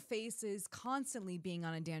up in our faces, constantly being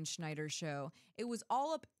on a Dan Schneider show. It was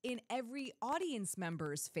all up in every audience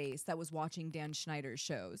member's face that was watching Dan Schneider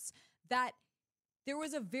shows, that there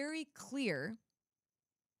was a very clear...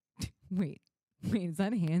 Wait, is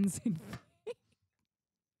that hands and feet?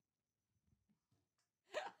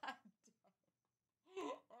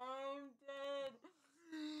 I'm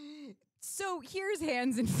dead. So here's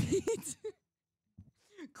hands and feet.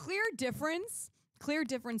 Clear difference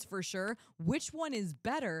for sure. Which one is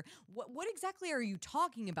better? What exactly are you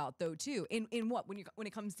talking about though too? In what? When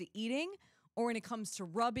it comes to eating or when it comes to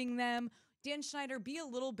rubbing them? Dan Schneider, be a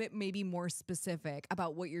little bit maybe more specific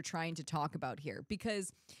about what you're trying to talk about here,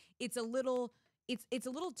 because it's a little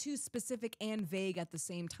too specific and vague at the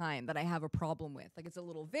same time that I have a problem with. Like, it's a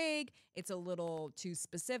little vague, it's a little too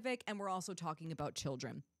specific, and we're also talking about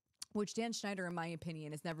children, which Dan Schneider, in my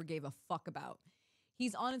opinion, has never gave a fuck about.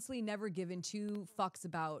 He's honestly never given two fucks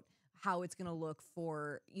about how it's going to look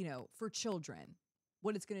for, you know, for children,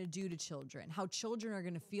 what it's going to do to children, how children are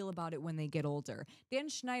going to feel about it when they get older. Dan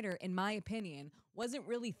Schneider, in my opinion, wasn't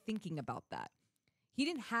really thinking about that. He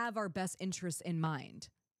didn't have our best interests in mind.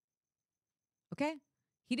 Okay?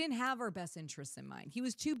 He didn't have our best interests in mind. He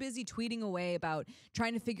was too busy tweeting away about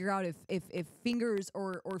trying to figure out if fingers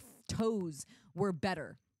or toes were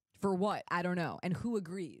better. For what? I don't know. And who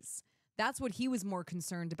agrees? That's what he was more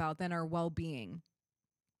concerned about than our well-being.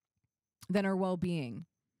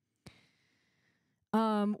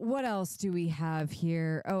 What else do we have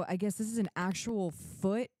here? Oh, I guess this is an actual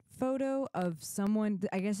foot photo of someone.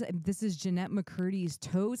 I guess this is Jeanette McCurdy's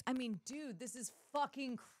toes. I mean, dude, this is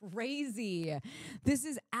fucking crazy. This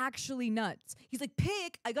is actually nuts. He's like,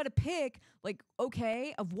 I gotta pick. Like,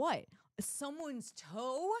 okay, of what? Someone's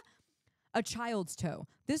toe? A child's toe.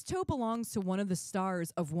 This toe belongs to one of the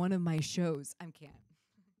stars of one of my shows. I can't.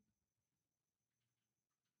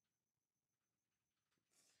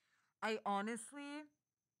 I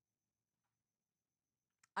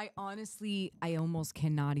almost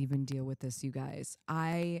cannot even deal with this, you guys.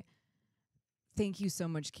 I thank you so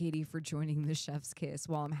much, Katie, for joining the Chef's Kiss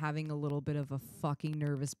while I'm having a little bit of a fucking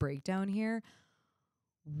nervous breakdown here.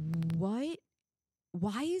 What?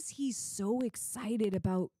 Why is he so excited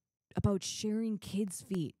about sharing kids'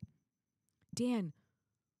 feet? Dan,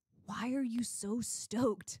 why are you so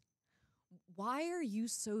stoked? Why are you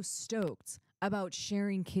so stoked about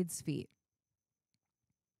sharing kids' feet?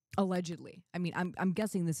 Allegedly. I mean, I'm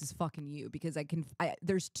guessing this is fucking you, because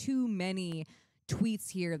there's too many tweets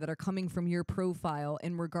here that are coming from your profile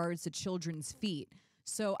in regards to children's feet.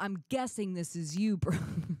 So I'm guessing this is you, bro.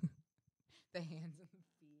 The hands and the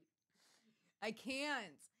feet. I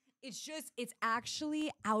can't. It's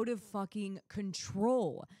actually out of fucking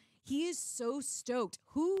control. He is so stoked.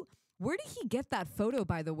 Where did he get that photo,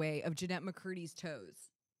 by the way, of Jeanette McCurdy's toes?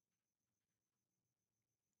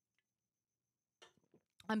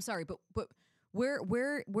 I'm sorry, but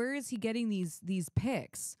where is he getting these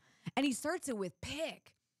pics? And he starts it with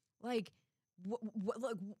pic. Like,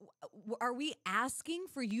 Look, are we asking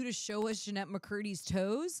for you to show us Jeanette McCurdy's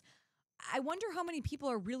toes? I wonder how many people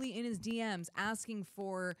are really in his DMs asking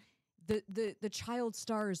for the child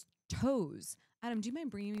star's toes. Adam, do you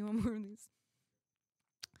mind bringing me one more of these?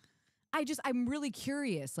 I'm really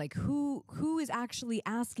curious, like who is actually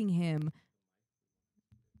asking him?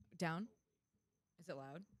 Down? Is it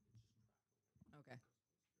loud? Okay.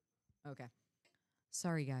 Okay.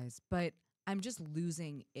 Sorry guys, but I'm just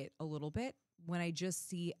losing it a little bit when I just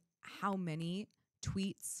see how many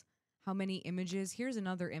tweets, how many images. Here's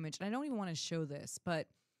another image, and I don't even want to show this, but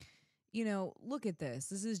you know, look at this.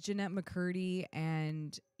 This is Jeanette McCurdy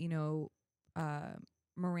and, you know,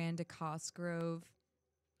 Miranda Cosgrove.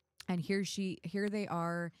 And here they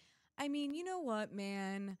are. I mean, you know what,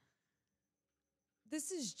 man?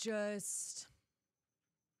 This is just,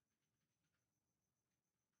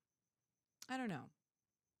 I don't know.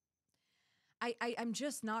 I'm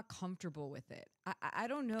just not comfortable with it. I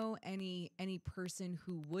don't know any person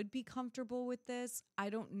who would be comfortable with this. I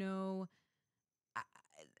don't know. I,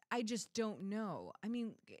 I just don't know. I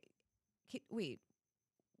mean, wait,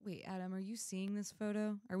 Adam, are you seeing this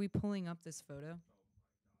photo? Are we pulling up this photo?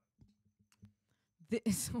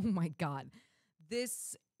 This, oh my God.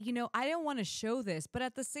 This, you know, I don't want to show this, but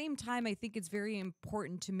at the same time, I think it's very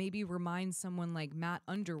important to maybe remind someone like Matt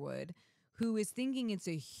Underwood, who is thinking it's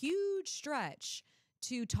a huge stretch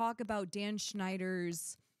to talk about Dan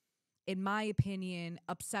Schneider's, in my opinion,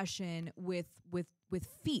 obsession with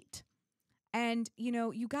feet. And, you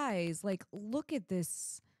know, you guys, like, look at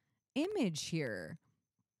this image here.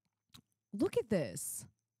 Look at this.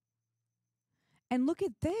 And look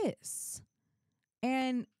at this.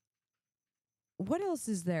 And what else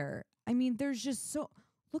is there? I mean, there's just so,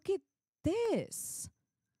 look at this.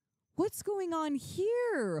 What's going on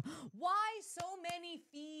here? Why so many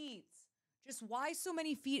feet? Just why so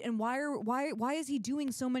many feet? And why is he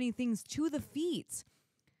doing so many things to the feet?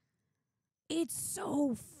 It's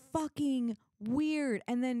so fucking weird.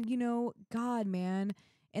 And then, you know, God, man.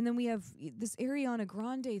 And then we have this Ariana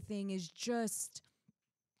Grande thing is just,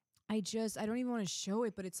 I don't even want to show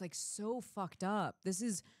it, but it's like so fucked up. This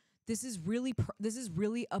is really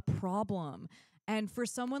a problem. And for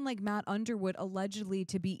someone like Matt Underwood allegedly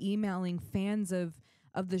to be emailing fans of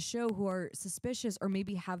the show who are suspicious or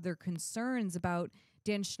maybe have their concerns about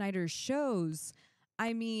Dan Schneider's shows,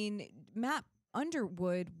 I mean, Matt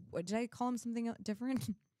Underwood, what, did I call him something different?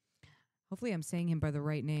 Hopefully I'm saying him by the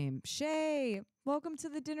right name. Shay, welcome to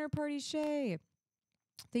the dinner party, Shay.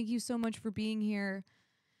 Thank you so much for being here.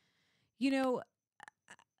 You know,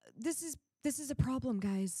 this is a problem,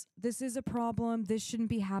 guys. This is a problem. This shouldn't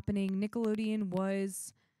be happening. Nickelodeon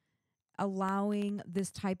was allowing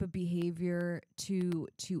this type of behavior to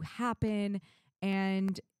happen,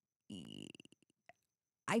 and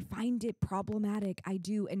I find it problematic. I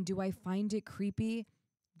do. And do I find it creepy?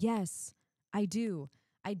 Yes, I do.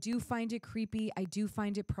 I do find it creepy. I do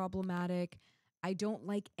find it problematic. I don't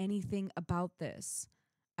like anything about this.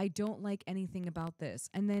 I don't like anything about this.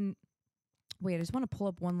 And then, wait, I just want to pull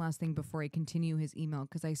up one last thing before I continue his email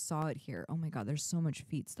because I saw it here. Oh my God, there's so much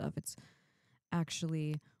feet stuff. It's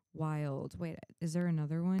actually wild. Wait, is there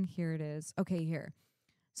another one? Here it is. Okay, here.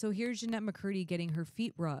 So here's Jeanette McCurdy getting her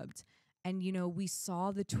feet rubbed. And, you know, we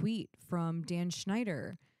saw the tweet from Dan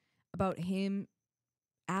Schneider about him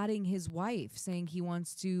adding his wife, saying he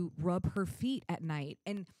wants to rub her feet at night.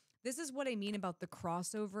 And this is what I mean about the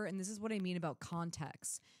crossover, and this is what I mean about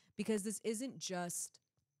context, because this isn't just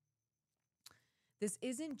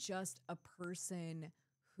a person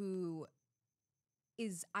who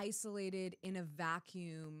is isolated in a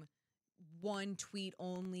vacuum, one tweet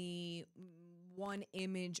only, one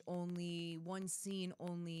image only, one scene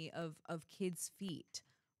only of kids' feet,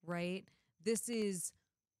 right? This is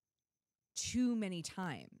too many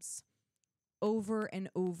times, over and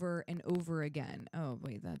over and over again. Oh,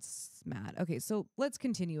 wait, that's mad. Okay, so let's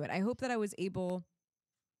continue it. I hope that I was able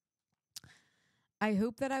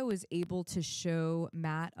to show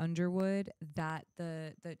Matt Underwood that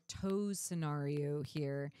the toes scenario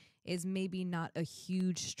here is maybe not a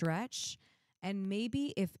huge stretch. And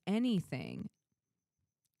maybe, if anything,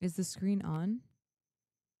 is the screen on?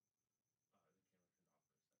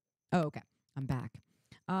 Oh, okay. I'm back.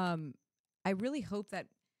 I really hope that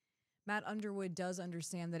Matt Underwood does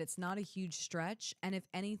understand that it's not a huge stretch. And if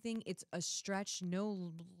anything, it's a stretch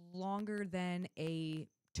no longer than a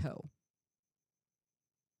toe.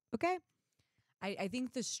 Okay? I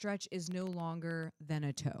think the stretch is no longer than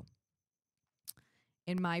a toe,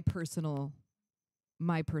 in my personal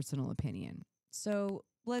opinion. So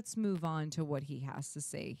let's move on to what he has to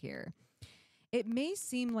say here. It may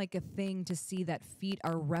seem like a thing to see that feet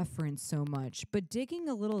are referenced so much, but digging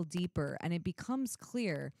a little deeper and it becomes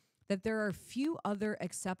clear that there are few other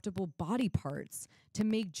acceptable body parts to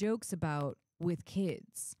make jokes about with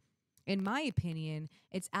kids. In my opinion,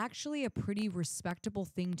 it's actually a pretty respectable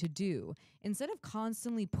thing to do instead of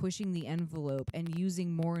constantly pushing the envelope and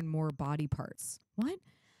using more and more body parts. What?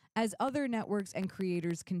 As other networks and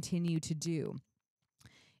creators continue to do.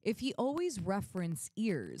 If he always referenced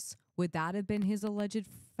ears, would that have been his alleged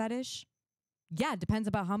fetish? Yeah, it depends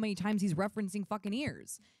about how many times he's referencing fucking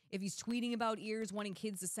ears. If he's tweeting about ears, wanting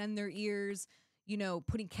kids to send their ears, you know,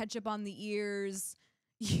 putting ketchup on the ears,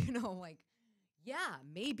 you know, like, yeah,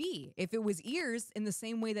 maybe. If it was ears in the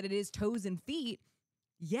same way that it is toes and feet,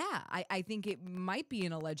 yeah, I think it might be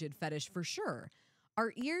an alleged fetish for sure.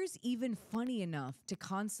 Are ears even funny enough to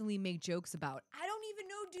constantly make jokes about? I don't even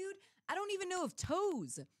know, dude. I don't even know if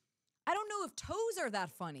toes. I don't know if toes are that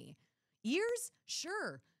funny. Ears?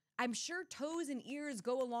 Sure. I'm sure toes and ears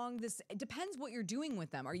go along this. It depends what you're doing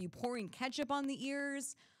with them. Are you pouring ketchup on the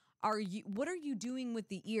ears? What are you doing with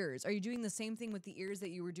the ears? Are you doing the same thing with the ears that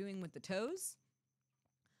you were doing with the toes?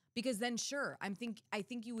 Because then sure, I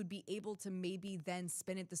think you would be able to maybe then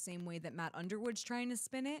spin it the same way that Matt Underwood's trying to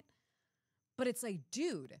spin it. But it's like,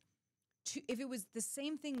 dude, if it was the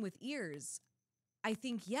same thing with ears, I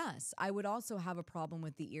think, yes, I would also have a problem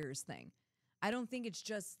with the ears thing. I don't think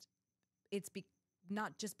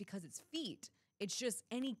not just because it's feet. It's just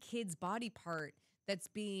any kid's body part that's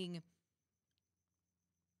being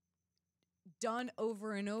done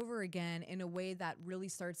over and over again in a way that really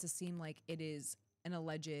starts to seem like it is an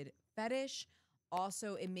alleged fetish.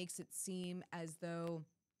 Also, it makes it seem as though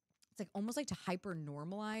it's like almost like to hyper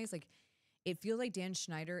normalize. Like it feels like Dan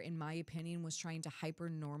Schneider, in my opinion, was trying to hyper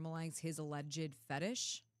normalize his alleged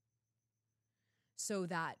fetish so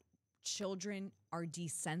that children are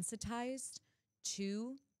desensitized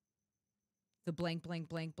to the blank, blank,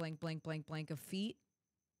 blank, blank, blank, blank, blank of feet.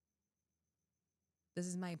 This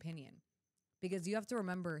is my opinion. Because you have to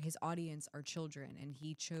remember his audience are children and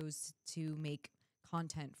he chose to make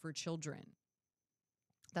content for children.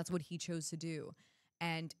 That's what he chose to do.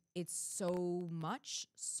 And it's so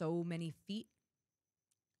many feet.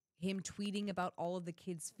 Him tweeting about all of the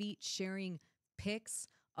kids' feet, sharing pics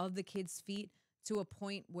of the kids' feet to a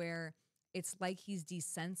point where it's like he's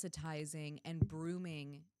desensitizing and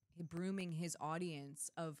brooming his audience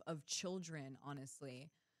of children, honestly,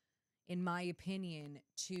 in my opinion,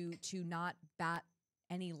 to not bat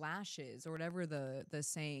any lashes or whatever the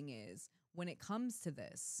saying is when it comes to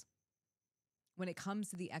this. When it comes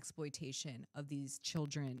to the exploitation of these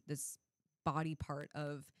children, this body part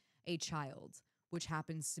of a child, which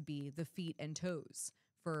happens to be the feet and toes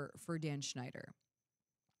for Dan Schneider.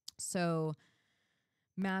 So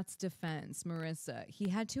Matt's defense, Marissa, he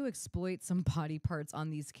had to exploit some body parts on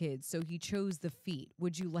these kids, so he chose the feet.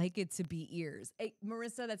 Would you like it to be ears? Hey,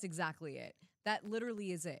 Marissa, that's exactly it. That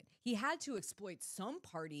literally is it. He had to exploit some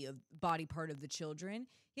body part of the children.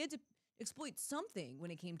 He had to exploit something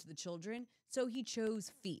when it came to the children, so he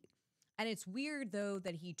chose feet. And it's weird, though,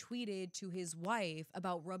 that he tweeted to his wife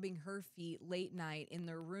about rubbing her feet late night in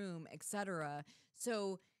their room, etc.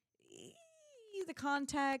 So the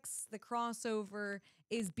context, the crossover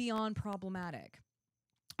is beyond problematic.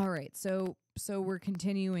 All right, so we're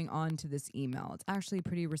continuing on to this email. It's actually a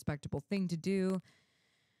pretty respectable thing to do.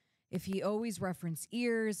 If he always referenced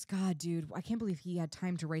ears, God, dude, I can't believe he had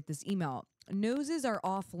time to write this email. Noses are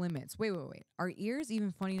off limits. Wait. Are ears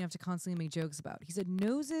even funny enough to constantly make jokes about? He said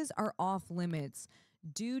noses are off limits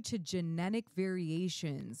due to genetic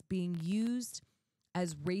variations being used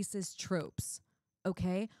as racist tropes.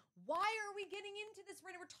 Okay? Why are we getting into this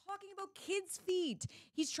right now? We're talking about kids' feet.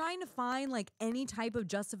 He's trying to find like any type of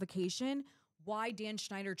justification why Dan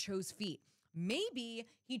Schneider chose feet. Maybe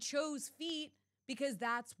he chose feet because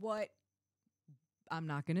that's what I'm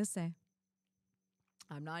not going to say.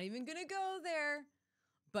 I'm not even going to go there.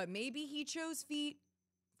 But maybe he chose feet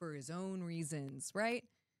for his own reasons, right?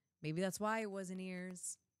 Maybe that's why it wasn't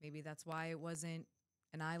ears. Maybe that's why it wasn't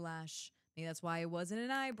an eyelash. Maybe that's why it wasn't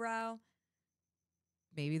an eyebrow.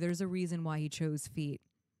 Maybe there's a reason why he chose feet.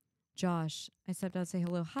 Josh, I stepped out to say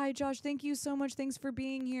hello. Hi, Josh. Thank you so much. Thanks for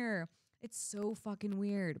being here. It's so fucking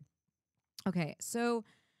weird. Okay, so...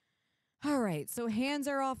 All right, so hands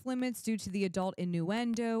are off limits due to the adult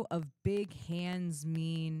innuendo of big hands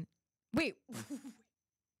mean... Wait. Wait,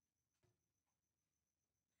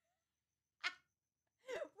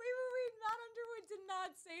 Matt Underwood did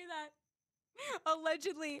not say that.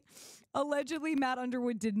 Allegedly, Matt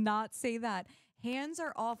Underwood did not say that. Hands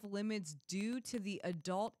are off limits due to the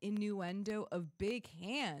adult innuendo of big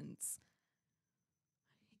hands.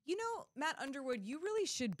 Matt Underwood, you really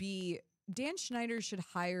should be. Dan Schneider should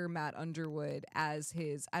hire Matt Underwood as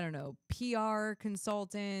his, I don't know, PR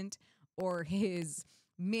consultant or his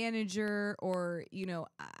manager or,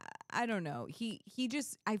 I don't know.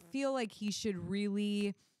 I feel like he should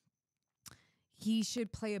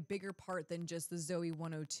play a bigger part than just the Zoey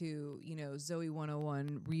 102, Zoey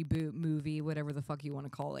 101 reboot movie, whatever the fuck you want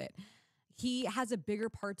to call it. He has a bigger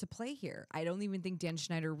part to play here. I don't even think Dan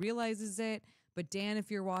Schneider realizes it. But Dan, if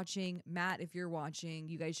you're watching, Matt, if you're watching,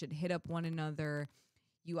 you guys should hit up one another.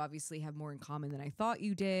 You obviously have more in common than I thought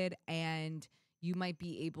you did. And you might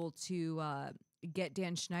be able to get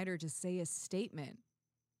Dan Schneider to say a statement,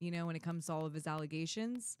 when it comes to all of his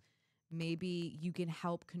allegations. Maybe you can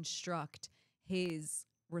help construct his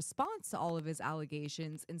response to all of his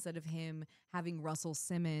allegations instead of him having Russell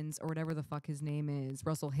Simmons or whatever the fuck his name is,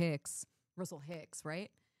 Russell Hicks, right?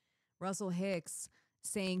 Russell Hicks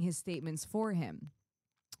saying his statements for him.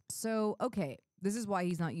 So, okay, this is why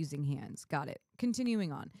he's not using hands. Got it.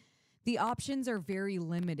 Continuing on. The options are very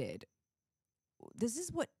limited. This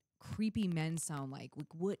is what creepy men sound like.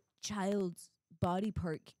 Like, what child's body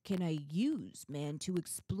part can I use, man, to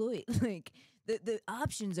exploit? Like, the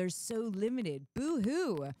options are so limited.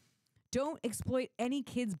 Boo-hoo. Don't exploit any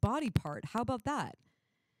kid's body part. How about that?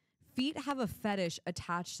 Feet have a fetish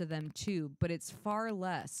attached to them too, but it's far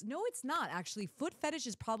less. No, it's not, actually. Foot fetish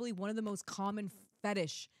is probably one of the most common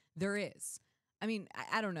fetish there is. I mean,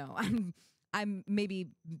 I don't know. I'm maybe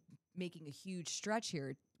making a huge stretch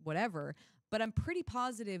here, whatever, but I'm pretty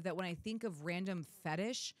positive that when I think of random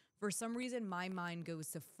fetish, for some reason my mind goes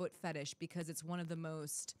to foot fetish because it's one of the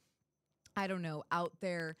most, I don't know, out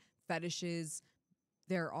there fetishes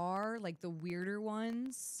there are, like the weirder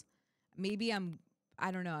ones. I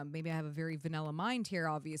don't know, maybe I have a very vanilla mind here,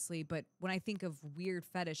 obviously, but when I think of weird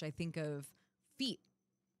fetish, I think of feet.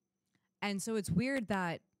 And so it's weird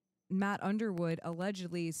that Matt Underwood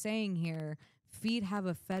allegedly is saying here, feet have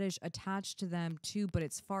a fetish attached to them too, but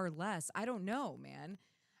it's far less. I don't know, man.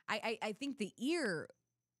 I think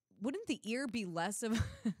wouldn't the ear be less of,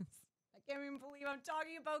 I can't even believe I'm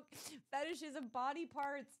talking about fetishes of body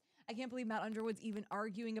parts. I can't believe Matt Underwood's even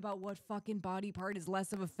arguing about what fucking body part is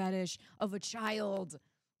less of a fetish of a child.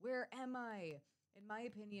 Where am I? In my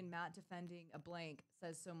opinion, Matt defending a blank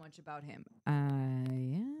says so much about him. I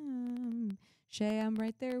am Shay, I'm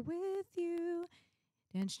right there with you.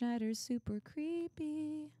 Dan Schneider's super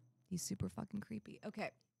creepy. He's super fucking creepy.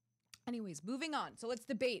 Okay. Anyways, moving on. So let's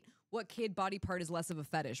debate what kid body part is less of a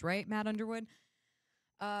fetish, right, Matt Underwood?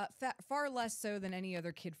 Far less so than any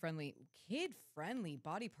other kid-friendly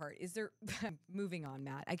body part. Is there... Moving on,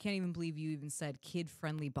 Matt. I can't even believe you even said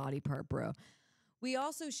kid-friendly body part, bro. We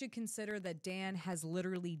also should consider that Dan has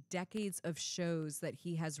literally decades of shows that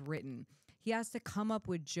he has written. He has to come up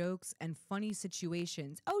with jokes and funny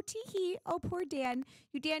situations. Oh, teehee. Oh, poor Dan.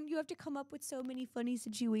 You have to come up with so many funny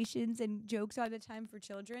situations and jokes all the time for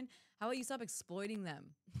children. How about you stop exploiting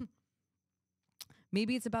them?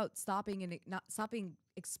 Maybe it's about stopping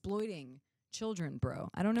exploiting children, bro.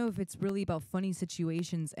 I don't know if it's really about funny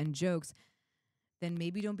situations and jokes. Then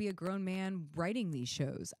maybe don't be a grown man writing these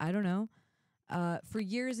shows. I don't know. For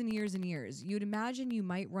years and years and years, you'd imagine you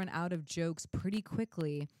might run out of jokes pretty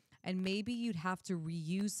quickly, and maybe you'd have to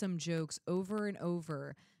reuse some jokes over and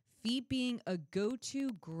over. Feet being a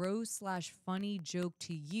go-to gross/funny joke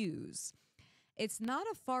to use. It's not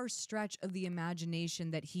a far stretch of the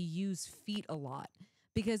imagination that he used feet a lot,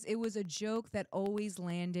 because it was a joke that always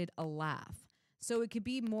landed a laugh. So it could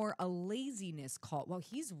be more a laziness call. Well,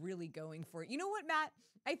 he's really going for it. You know what, Matt?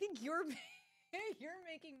 I think you're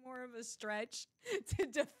making more of a stretch to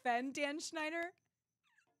defend Dan Schneider.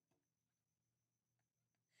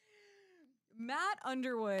 Matt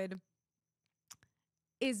Underwood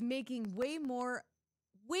is making way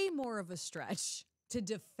more of a stretch to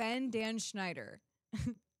defend Dan Schneider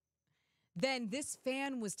than this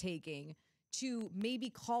fan was taking to maybe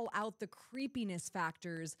call out the creepiness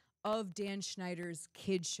factors of Dan Schneider's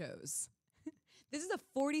kid shows. This is a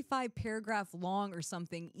 45 paragraph long or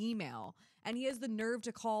something email, and he has the nerve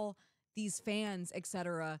to call these fans,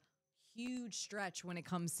 etc., huge stretch when it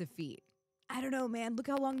comes to feet. I don't know, man. Look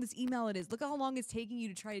how long this email it is. Look how long it's taking you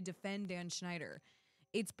to try to defend Dan Schneider.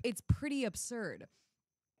 It's pretty absurd.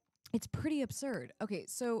 It's pretty absurd. Okay,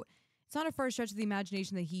 so it's not a far stretch of the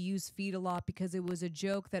imagination that he used feet a lot because it was a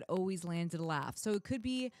joke that always landed a laugh. So it could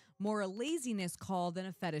be more a laziness call than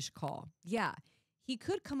a fetish call. Yeah, he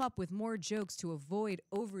could come up with more jokes to avoid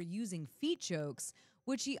overusing feet jokes,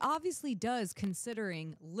 which he obviously does,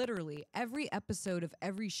 considering literally every episode of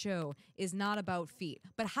every show is not about feet.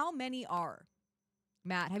 But how many are?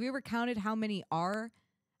 Matt, have you ever counted how many are?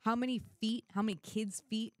 How many feet? How many kids'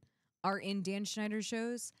 feet are in Dan Schneider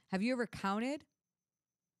shows? Have you ever counted?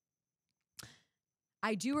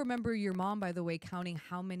 I do remember your mom, by the way, counting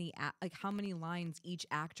how many how many lines each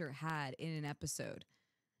actor had in an episode.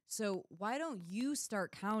 So why don't you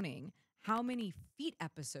start counting how many feet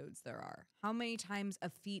episodes there are? How many times a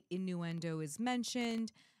feet innuendo is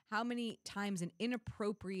mentioned? How many times an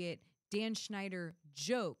inappropriate Dan Schneider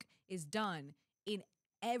joke is done in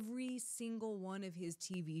every single one of his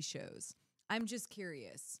TV shows? I'm just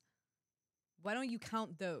curious. Why don't you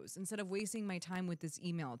count those instead of wasting my time with this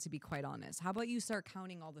email, to be quite honest? How about you start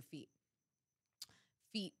counting all the feet?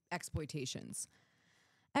 Feet exploitations.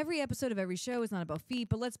 Every episode of every show is not about feet,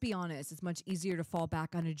 but let's be honest, it's much easier to fall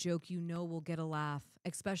back on a joke you know will get a laugh,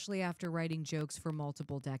 especially after writing jokes for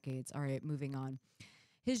multiple decades. All right, moving on.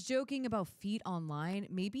 His joking about feet online,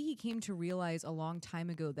 maybe he came to realize a long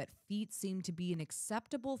time ago that feet seem to be an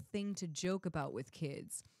acceptable thing to joke about with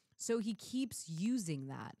kids. So he keeps using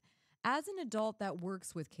that. As an adult that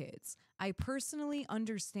works with kids, I personally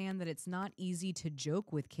understand that it's not easy to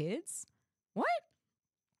joke with kids. What?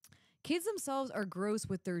 Kids themselves are gross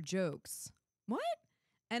with their jokes. What?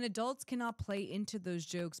 And adults cannot play into those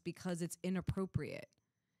jokes because it's inappropriate.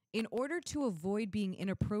 In order to avoid being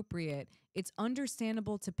inappropriate, it's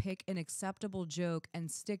understandable to pick an acceptable joke and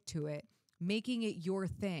stick to it, making it your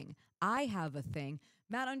thing. I have a thing.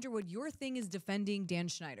 Matt Underwood, your thing is defending Dan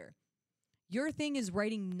Schneider. Your thing is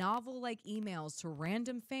writing novel-like emails to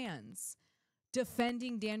random fans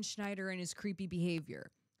defending Dan Schneider and his creepy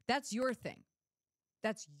behavior. That's your thing.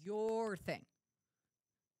 That's your thing.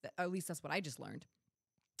 At least that's what I just learned.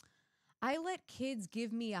 I let kids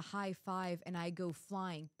give me a high five and I go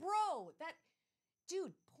flying. Bro,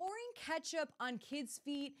 dude, pouring ketchup on kids'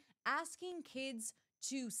 feet, asking kids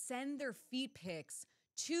to send their feet pics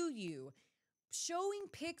to you, showing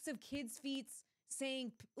pics of kids' feet,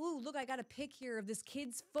 saying, ooh, look, I got a pic here of this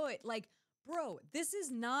kid's foot. Like, bro, this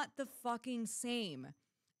is not the fucking same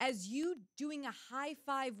as you doing a high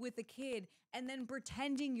five with a kid and then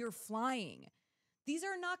pretending you're flying. These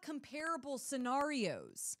are not comparable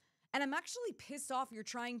scenarios. And I'm actually pissed off you're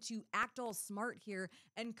trying to act all smart here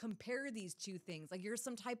and compare these two things. Like you're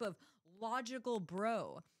some type of logical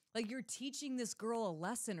bro. Like you're teaching this girl a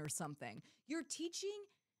lesson or something. You're teaching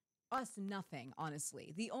us nothing,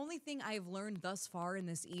 honestly. The only thing I've learned thus far in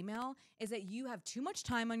this email is that you have too much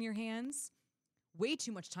time on your hands, way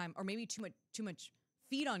too much time, or maybe too much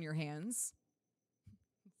feet on your hands.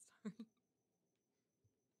 Sorry.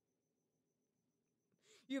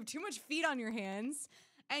 You have too much feet on your hands,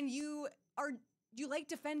 and you like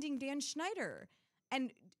defending Dan Schneider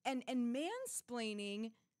and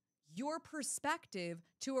mansplaining your perspective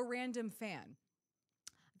to a random fan.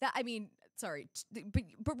 That, I mean, sorry,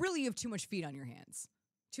 but really you have too much feet on your hands.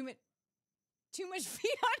 Too much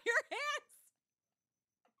feet on your hands.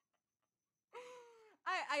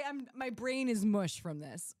 My brain is mush from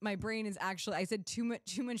this. My brain is actually, I said too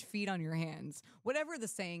much feet on your hands. Whatever the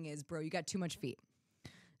saying is, bro, you got too much feet.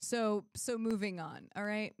 So moving on, all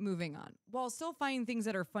right? Moving on. While still finding things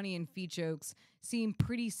that are funny in feet jokes seem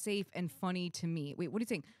pretty safe and funny to me. Wait, what are you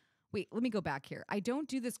saying? Wait, let me go back here. I don't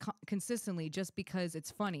do this consistently just because it's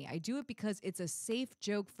funny. I do it because it's a safe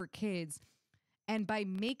joke for kids and by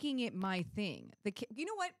making it my thing. You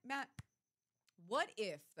know what, Matt? What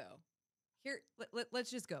if, though? Here, let's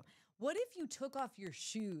just go. What if you took off your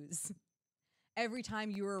shoes every time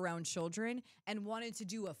you were around children and wanted to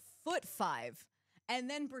do a foot five and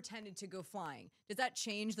then pretended to go flying? Does that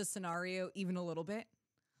change the scenario even a little bit?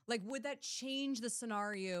 Like, would that change the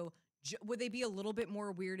scenario? Would they be a little bit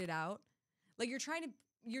more weirded out? Like you're trying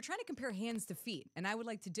to compare hands to feet, and I would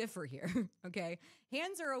like to differ here, okay?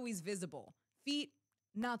 Hands are always visible. Feet,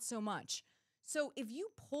 not so much. So if you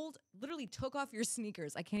literally took off your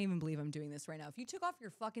sneakers, I can't even believe I'm doing this right now. If you took off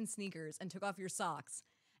your fucking sneakers and took off your socks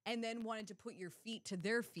and then wanted to put your feet to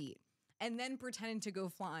their feet and then pretended to go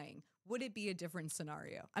flying, would it be a different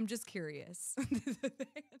scenario? I'm just curious. But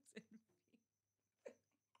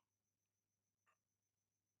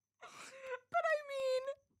I mean,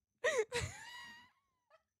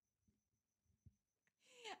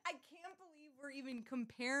 I can't believe we're even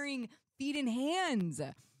comparing feet and hands.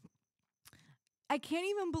 I can't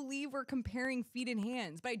even believe we're comparing feet and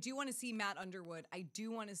hands. But I do want to see Matt Underwood. I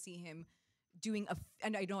do want to see him doing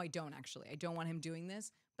and I know I don't actually. I don't want him doing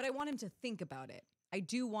this, but I want him to think about it. I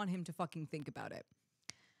do want him to fucking think about it.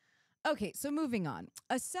 Okay, so moving on.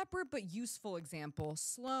 A separate but useful example,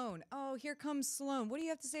 Sloan. Oh, here comes Sloan. What do you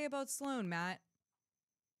have to say about Sloan, Matt?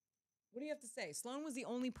 What do you have to say? Sloan was the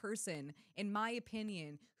only person, in my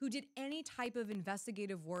opinion, who did any type of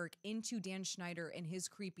investigative work into Dan Schneider and his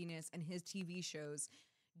creepiness and his TV shows.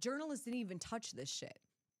 Journalists didn't even touch this shit.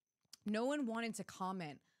 No one wanted to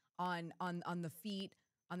comment on the feet,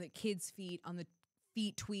 on the kids' feet, on the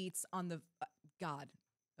feet tweets, on the God.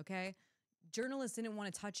 Okay, journalists didn't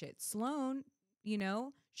want to touch it. Sloan,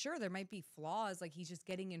 sure, there might be flaws, like he's just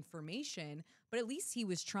getting information, but at least he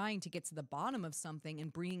was trying to get to the bottom of something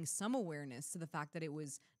and bringing some awareness to the fact that it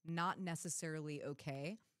was not necessarily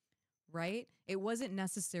okay, right? It wasn't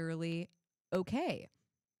necessarily okay.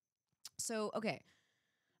 So, okay,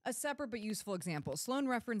 a separate but useful example. Sloan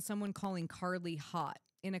referenced someone calling Carly hot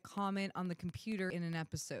in a comment on the computer in an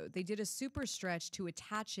episode. They did a super stretch to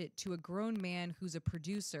attach it to a grown man who's a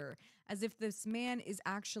producer, as if this man is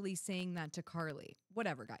actually saying that to Carly.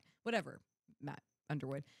 Whatever, guy. Whatever, Matt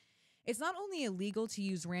Underwood. It's not only illegal to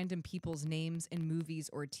use random people's names in movies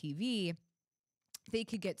or TV, they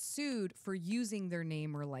could get sued for using their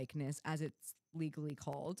name or likeness, as it's legally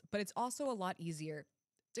called, but it's also a lot easier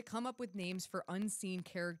to come up with names for unseen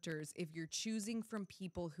characters if you're choosing from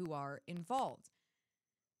people who are involved.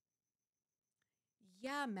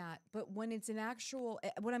 Yeah, Matt, but when it's an actual,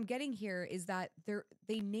 what I'm getting here is that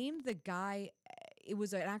they named the guy, it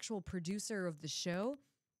was an actual producer of the show.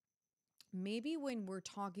 Maybe when we're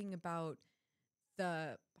talking about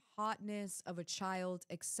the hotness of a child,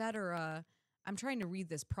 etc., I'm trying to read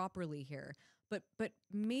this properly here, but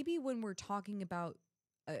maybe when we're talking about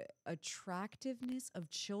attractiveness of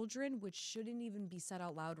children, which shouldn't even be said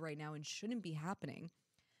out loud right now and shouldn't be happening,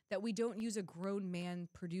 that we don't use a grown man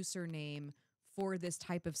producer name for this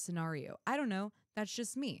type of scenario. I don't know. That's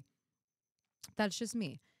just me. That's just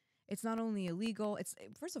me. It's not only illegal.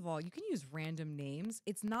 First of all, you can use random names.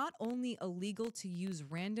 It's not only illegal to use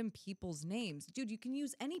random people's names. Dude, you can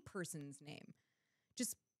use any person's name.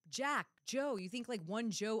 Just Jack, Joe. You think like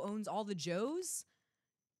one Joe owns all the Joes?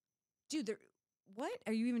 Dude, what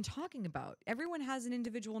are you even talking about? Everyone has an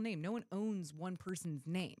individual name. No one owns one person's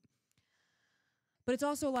name. But it's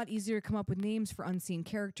also a lot easier to come up with names for unseen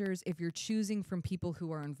characters if you're choosing from people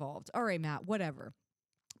who are involved. All right, Matt, whatever.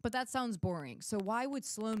 But that sounds boring. So why would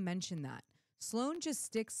Sloan mention that? Sloan just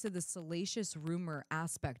sticks to the salacious rumor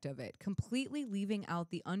aspect of it, completely leaving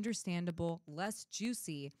out the understandable, less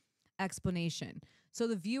juicy explanation. So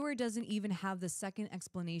the viewer doesn't even have the second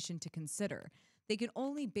explanation to consider. They can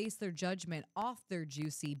only base their judgment off their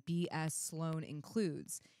juicy BS Sloan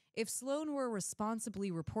includes. If Sloan were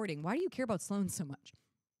responsibly reporting, why do you care about Sloan so much?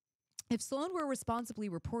 If Sloan were responsibly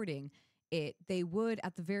reporting it, they would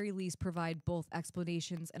at the very least provide both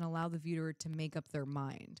explanations and allow the viewer to make up their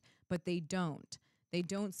mind. But they don't. They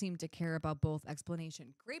don't seem to care about both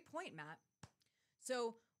explanation. Great point, Matt.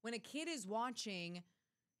 So when a kid is watching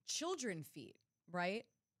children feed, right?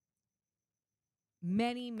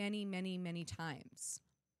 Many, many, many, many times,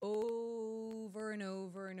 over and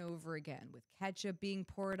over and over again, with ketchup being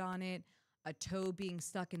poured on it, a toe being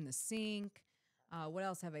stuck in the sink. What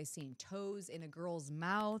else have I seen? Toes in a girl's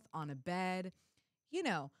mouth on a bed. You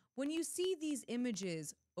know, when you see these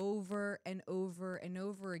images over and over and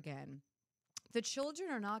over again, the children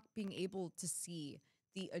are not being able to see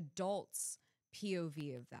the adults'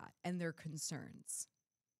 POV of that and their concerns,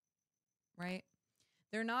 right?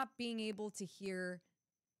 They're not being able to hear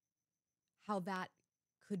how that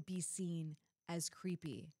could be seen as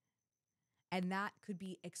creepy. And that could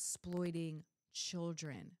be exploiting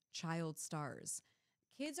children, child stars.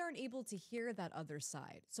 Kids aren't able to hear that other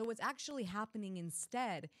side. So what's actually happening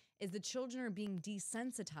instead is the children are being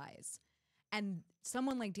desensitized. And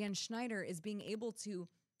someone like Dan Schneider is being able to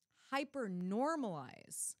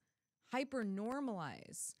hyper-normalize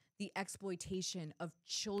the exploitation of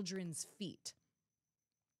children's feet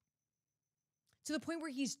to the point where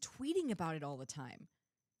he's tweeting about it all the time.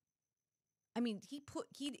 I mean,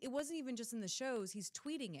 it wasn't even just in the shows, he's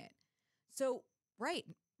tweeting it. So, right,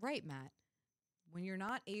 Matt. When you're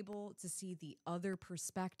not able to see the other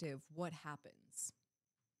perspective, what happens?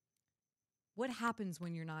 What happens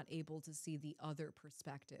when you're not able to see the other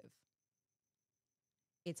perspective?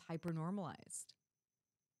 It's hypernormalized,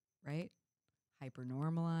 right?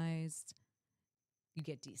 Hypernormalized. You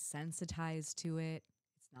get desensitized to it.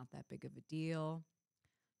 It's not that big of a deal.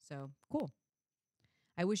 So, cool.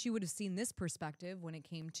 I wish you would have seen this perspective when it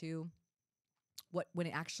came to when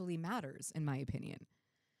it actually matters, in my opinion.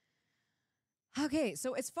 Okay,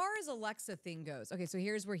 so as far as Alexa thing goes, okay, so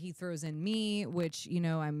here's where he throws in me, which, you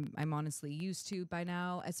know, I'm honestly used to by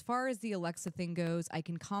now. As far as the Alexa thing goes, I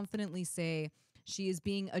can confidently say she is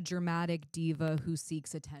being a dramatic diva who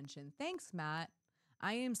seeks attention. Thanks, Matt.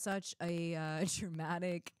 I am such a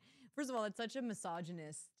dramatic. First of all, it's such a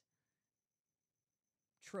misogynist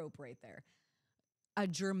trope right there. A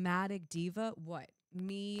dramatic diva? What?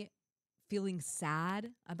 Me feeling sad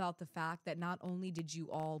about the fact that not only did you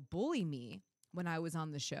all bully me when I was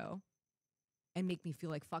on the show, and make me feel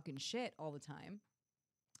like fucking shit all the time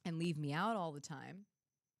and leave me out all the time.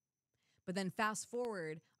 But then fast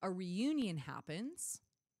forward, a reunion happens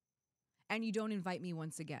and you don't invite me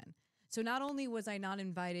once again. So not only was I not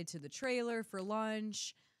invited to the trailer for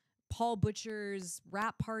lunch, Paul Butcher's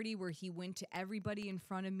rap party where he went to everybody in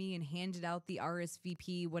front of me and handed out the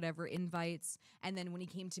RSVP, whatever invites. And then when he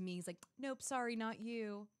came to me, he's like, nope, sorry, not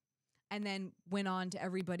you. And then went on to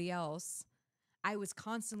everybody else. I was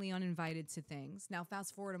constantly uninvited to things. Now,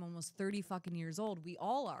 fast forward, I'm almost 30 fucking years old. We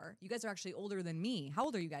all are. You guys are actually older than me. How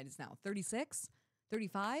old are you guys now? 36?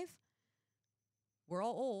 35? We're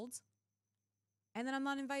all old. And then I'm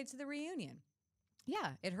not invited to the reunion.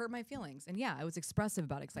 Yeah, it hurt my feelings. And yeah, I was expressive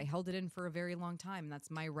about it because I held it in for a very long time. And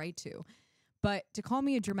that's my right to. But to call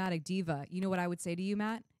me a dramatic diva, you know what I would say to you,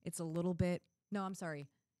 Matt? It's a little bit, no, I'm sorry.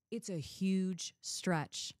 It's a huge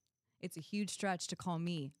stretch. It's a huge stretch to call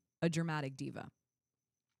me a dramatic diva.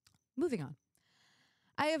 Moving on.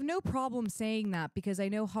 I have no problem saying that because I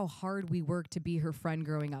know how hard we worked to be her friend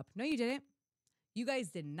growing up. No, you didn't. You guys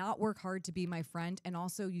did not work hard to be my friend. And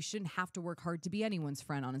also, you shouldn't have to work hard to be anyone's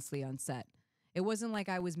friend, honestly, on set. It wasn't like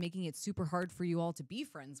I was making it super hard for you all to be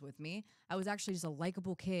friends with me. I was actually just a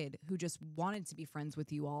likable kid who just wanted to be friends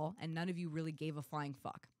with you all, and none of you really gave a flying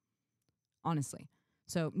fuck. Honestly.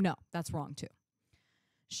 So, no, that's wrong too.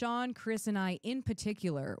 Sean, Chris, and I, in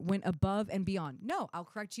particular, went above and beyond. No, I'll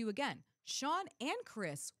correct you again. Sean and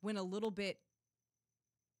Chris went a little bit.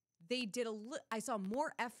 They did I saw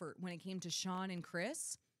more effort when it came to Sean and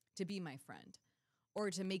Chris to be my friend or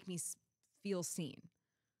to make me feel seen.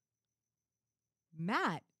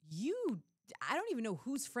 Matt, I don't even know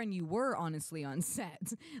whose friend you were, honestly, on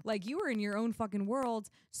set. Like, you were in your own fucking world.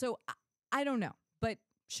 So I don't know. But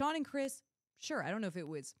Sean and Chris, sure, I don't know if it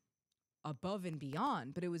was above and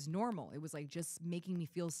beyond, but it was normal. It was like just making me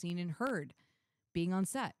feel seen and heard being on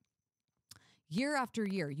set. Year after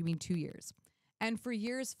year, you mean 2 years. And for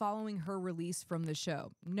years following her release from the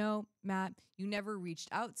show. No, Matt, you never reached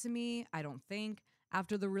out to me, I don't think.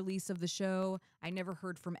 After the release of the show, I never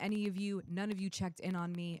heard from any of you. None of you checked in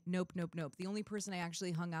on me. Nope, nope, nope. The only person I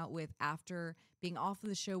actually hung out with after being off of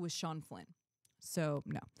the show was Sean Flynn. So,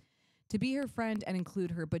 no. To be her friend and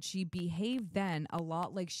include her, but she behaved then a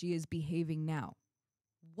lot like she is behaving now.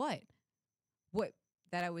 What? What?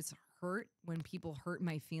 That I was hurt when people hurt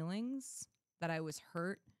my feelings? That I was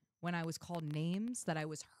hurt when I was called names? That I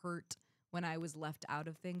was hurt when I was left out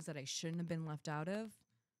of things that I shouldn't have been left out of?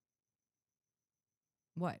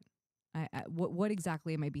 What? What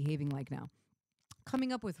exactly am I behaving like now?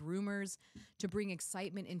 Coming up with rumors to bring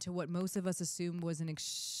excitement into what most of us assumed was an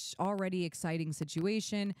already exciting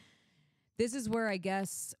situation. This is where I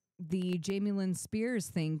guess the Jamie Lynn Spears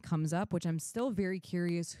thing comes up, which I'm still very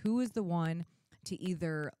curious who is the one to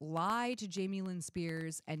either lie to Jamie Lynn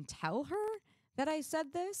Spears and tell her that I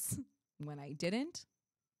said this when I didn't,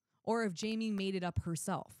 or if Jamie made it up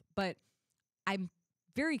herself. But I'm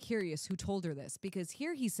very curious who told her this, because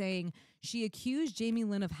here he's saying she accused Jamie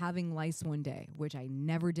Lynn of having lice one day, which I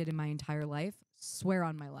never did in my entire life. Swear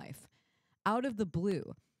on my life. Out of the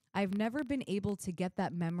blue. I've never been able to get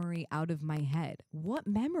that memory out of my head. What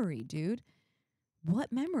memory, dude?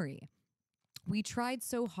 What memory? We tried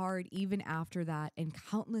so hard even after that, and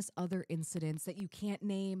countless other incidents that you can't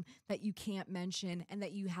name, that you can't mention, and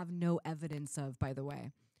that you have no evidence of, by the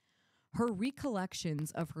way. Her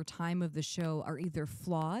recollections of her time of the show are either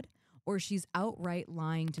flawed or she's outright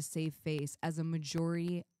lying to save face, as a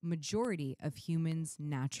majority of humans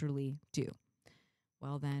naturally do.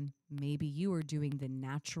 Well then, maybe you are doing the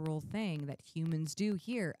natural thing that humans do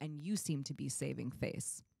here and you seem to be saving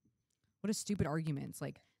face. What a stupid argument. It's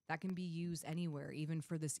like, that can be used anywhere, even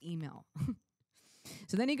for this email.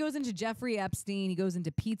 So then he goes into Jeffrey Epstein, he goes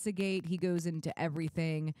into Pizzagate, he goes into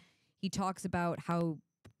everything. He talks about how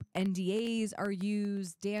NDAs are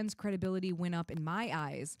used. Dan's credibility went up in my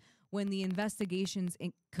eyes when the investigations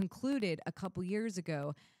concluded a couple years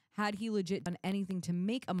ago. Had he legit done anything to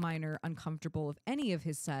make a minor uncomfortable of any of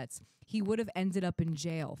his sets, he would have ended up in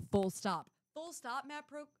jail. Full stop. Full stop, Matt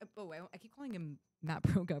I keep calling him Matt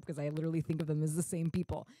Prokop because I literally think of them as the same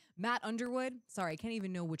people. Matt Underwood. Sorry, I can't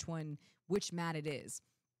even know which Matt it is,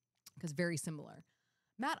 because very similar.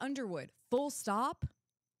 Matt Underwood. Full stop.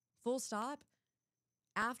 Full stop.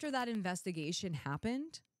 After that investigation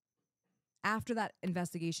happened,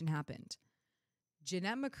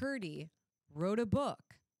 Jeanette McCurdy wrote a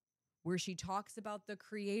book where she talks about the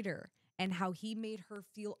creator and how he made her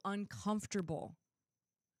feel uncomfortable.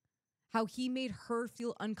 How he made her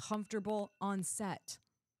feel uncomfortable on set.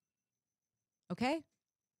 Okay?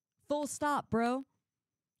 Full stop, bro.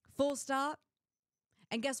 Full stop.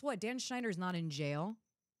 And guess what? Dan Schneider's not in jail.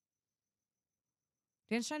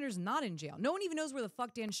 Dan Schneider's not in jail. No one even knows where the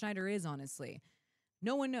fuck Dan Schneider is, honestly.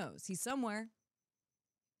 No one knows. He's somewhere.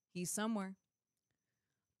 He's somewhere.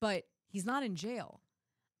 But he's not in jail.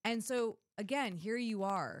 And so, again, here you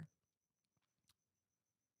are,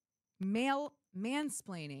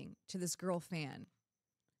 mansplaining to this girl fan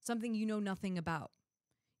something you know nothing about.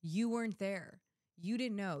 You weren't there. You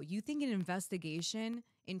didn't know. You think an investigation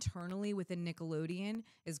internally within Nickelodeon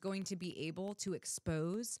is going to be able to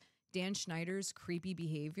expose Dan Schneider's creepy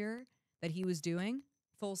behavior that he was doing?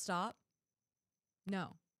 Full stop?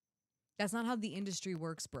 No. That's not how the industry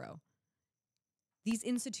works, bro. These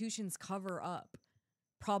institutions cover up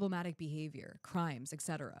problematic behavior, crimes,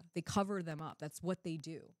 etc. They cover them up. That's what they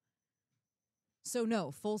do. So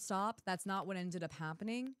no, full stop. That's not what ended up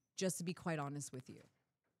happening, just to be quite honest with you.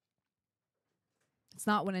 It's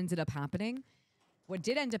not what ended up happening. What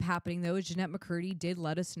did end up happening, though, is Jeanette McCurdy did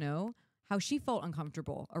let us know how she felt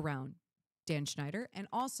uncomfortable around Dan Schneider and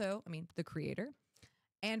also, the creator.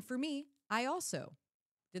 And for me, I also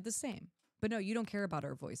did the same. But no, you don't care about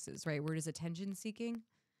our voices, right? We're just attention seeking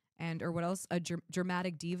or what else?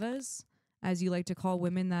 Dramatic divas, as you like to call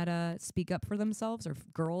women that speak up for themselves, or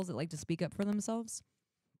girls that like to speak up for themselves.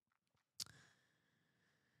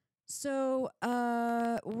 So,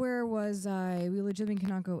 where was I? We legitimately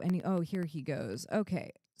cannot go any. Oh, here he goes.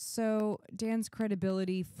 Okay. So Dan's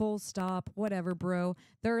credibility, full stop, whatever, bro.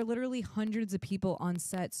 There are literally hundreds of people on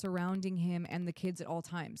set surrounding him and the kids at all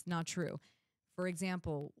times. Not true. For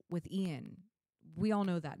example, with Ian, we all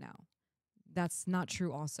know that now. That's not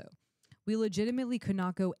true also. We legitimately could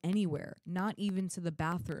not go anywhere, not even to the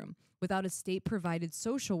bathroom, without a state-provided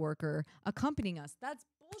social worker accompanying us. That's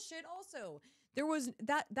bullshit also. There was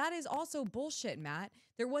that is also bullshit, Matt.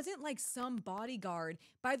 There wasn't like some bodyguard.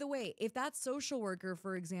 By the way, if that social worker,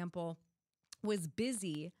 for example, was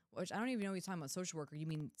busy, which I don't even know what you're talking about, social worker. You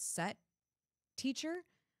mean set teacher?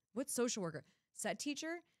 What's social worker? Set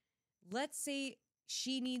teacher? Let's say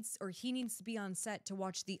he needs to be on set to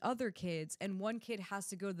watch the other kids and one kid has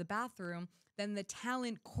to go to the bathroom, then the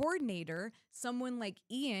talent coordinator, someone like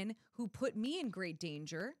Ian, who put me in great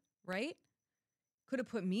danger, right? Could have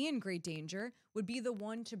put me in great danger, would be the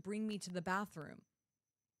one to bring me to the bathroom.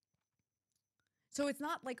 So it's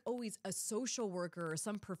not like always a social worker or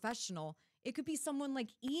some professional. It could be someone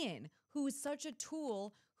like Ian, who is such a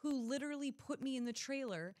tool, who literally put me in the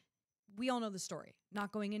trailer. We all know the story,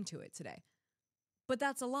 not going into it today. But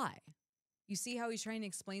that's a lie. You see how he's trying to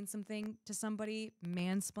explain something to somebody,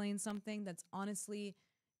 mansplain something that's honestly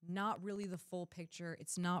not really the full picture.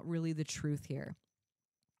 It's not really the truth here.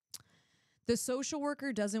 The social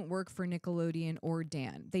worker doesn't work for Nickelodeon or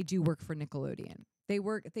Dan. They do work for Nickelodeon. They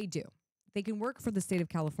do. They can work for the state of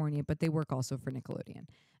California, but they work also for Nickelodeon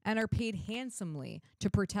and are paid handsomely to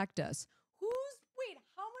protect us. Wait,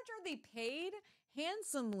 how much are they paid?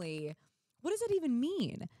 Handsomely. What does that even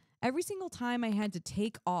mean? Every single time I had to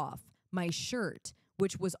take off my shirt,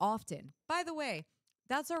 which was often, by the way,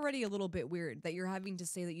 that's already a little bit weird that you're having to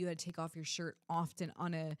say that you had to take off your shirt often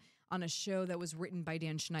on a show that was written by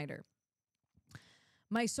Dan Schneider.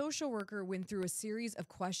 My social worker went through a series of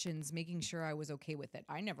questions, making sure I was okay with it.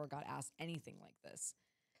 I never got asked anything like this.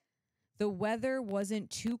 The weather wasn't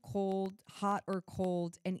too cold, hot or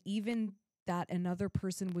cold, and even that another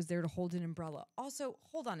person was there to hold an umbrella. Also,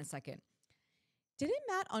 hold on a second. Didn't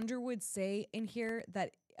Matt Underwood say in here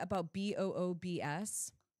that about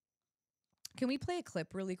BOOBS? Can we play a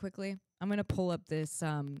clip really quickly? I'm going to pull up this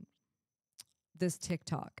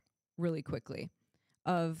TikTok really quickly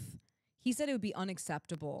of... He said it would be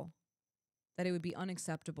unacceptable, that it would be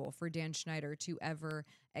unacceptable for Dan Schneider to ever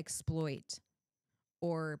exploit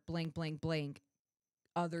or blank, blank, blank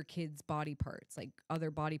other kids' body parts, like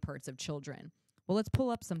other body parts of children. Well, let's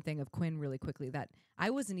pull up something of Quinn really quickly that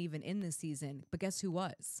I wasn't even in this season, but guess who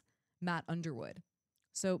was? Matt Underwood.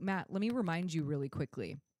 So, Matt, let me remind you really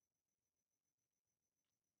quickly.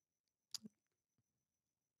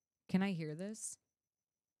 Can I hear this?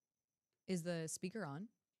 Is the speaker on?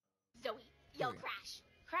 Zoey, yell crash.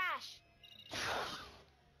 Crash!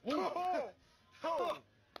 Oh,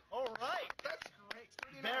 all right. That's great.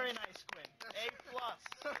 Very nice, Quinn. A+.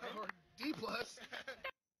 Or D+.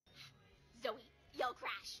 Zoey, yell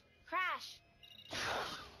crash. Crash!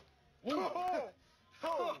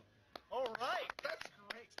 All right. That's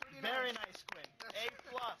great. Very nice, Quinn. A+.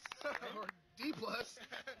 Or D+.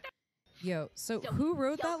 Yo, so who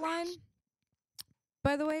wrote that line?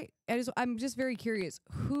 By the way, I'm just very curious.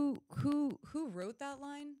 Who wrote that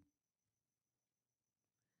line?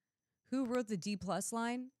 Who wrote the D+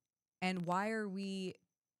 line? And why are we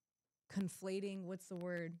conflating, what's the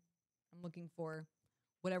word I'm looking for?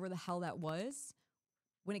 Whatever the hell that was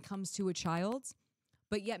when it comes to a child.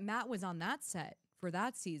 But yet Matt was on that set for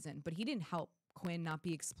that season, but he didn't help Quinn not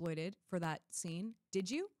be exploited for that scene.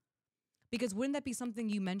 Did you? Because wouldn't that be something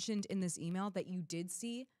you mentioned in this email, that you did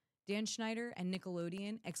see Dan Schneider and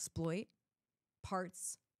Nickelodeon exploit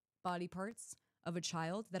body parts of a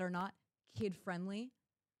child that are not kid-friendly?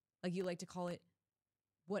 Like you like to call it,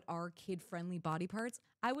 what are kid-friendly body parts?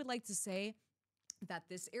 I would like to say that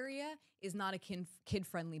this area is not a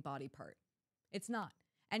kid-friendly body part. It's not.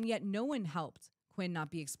 And yet no one helped Quinn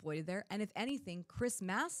not be exploited there. And if anything, Chris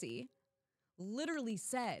Massey literally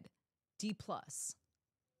said D+.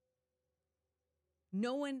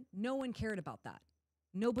 No one cared about that.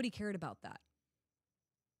 Nobody cared about that.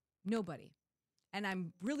 Nobody. And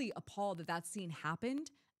I'm really appalled that that scene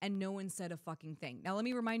happened and no one said a fucking thing. Now, let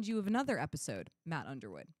me remind you of another episode, Matt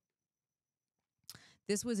Underwood.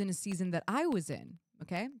 This was in a season that I was in,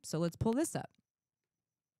 okay? So let's pull this up.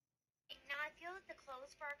 Now I feel that the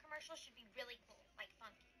clothes for our commercial should be really cool, like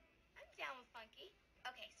funky. I'm down with funky.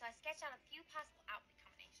 Okay, so I sketched out a few possible outfit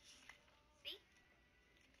combinations. See?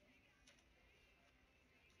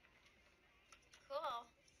 Cool.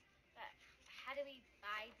 But how do we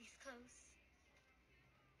buy these clothes?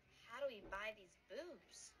 How do we buy these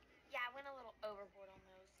boobs? Yeah, I went a little overboard on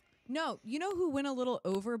those. No, you know who went a little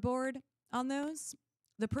overboard on those?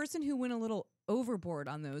 The person who went a little overboard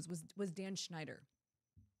on those was Dan Schneider,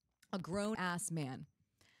 a grown-ass man.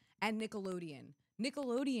 And Nickelodeon.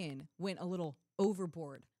 Nickelodeon went a little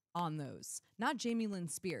overboard on those. Not Jamie Lynn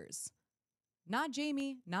Spears. Not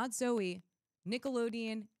Jamie, not Zoey.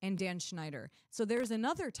 Nickelodeon and Dan Schneider. So there's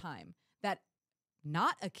another time that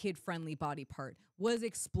not a kid-friendly body part was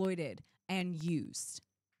exploited and used,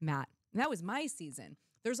 Matt. And that was my season.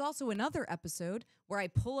 There's also another episode where I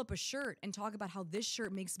pull up a shirt and talk about how this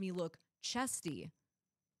shirt makes me look chesty.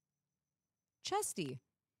 Chesty.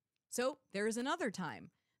 So there's another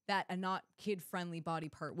time that a not kid-friendly body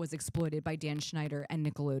part was exploited by Dan Schneider and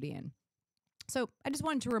Nickelodeon. So I just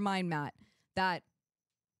wanted to remind Matt that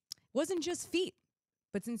it wasn't just feet,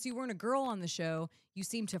 but since you weren't a girl on the show, you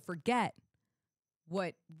seem to forget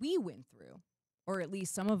what we went through, or at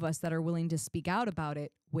least some of us that are willing to speak out about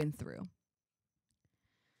it went through.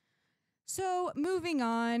 So moving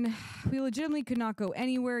on, we legitimately could not go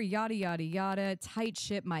anywhere, yada, yada, yada. Tight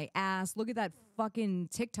ship, my ass. Look at that fucking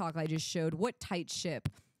TikTok I just showed. What tight ship?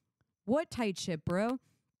 What tight ship, bro?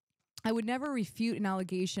 I would never refute an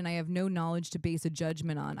allegation I have no knowledge to base a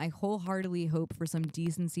judgment on. I wholeheartedly hope for some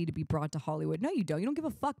decency to be brought to Hollywood. No, you don't. You don't give a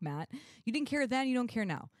fuck, Matt. You didn't care then, you don't care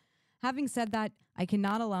now. Having said that, I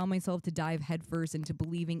cannot allow myself to dive headfirst into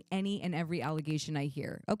believing any and every allegation I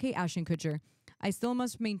hear. Okay, Ashton Kutcher, I still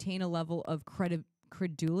must maintain a level of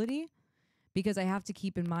credulity because I have to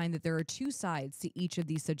keep in mind that there are two sides to each of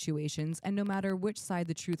these situations, and no matter which side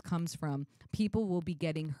the truth comes from, people will be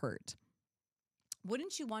getting hurt.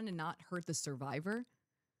 Wouldn't you want to not hurt the survivor?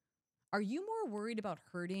 Are you more worried about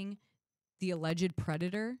hurting the alleged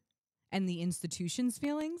predator and the institution's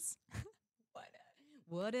feelings?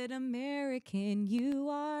 What an American you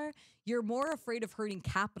are. You're more afraid of hurting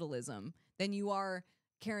capitalism than you are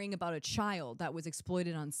caring about a child that was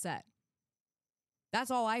exploited on set.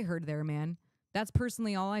 That's all I heard there, man. That's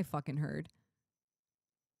personally all I fucking heard.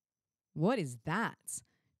 What is that?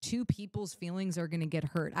 Two people's feelings are going to get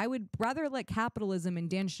hurt. I would rather let capitalism and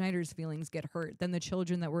Dan Schneider's feelings get hurt than the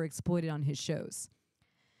children that were exploited on his shows.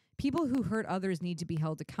 People who hurt others need to be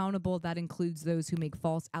held accountable. That includes those who make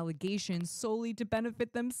false allegations solely to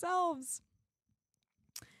benefit themselves.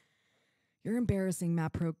 You're embarrassing,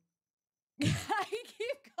 Matt Pro. I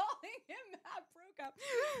keep calling him Matt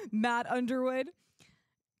Prokop. Matt Underwood.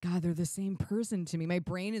 God, they're the same person to me. My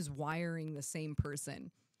brain is wiring the same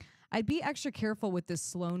person. I'd be extra careful with this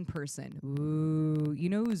Sloan person. Ooh, you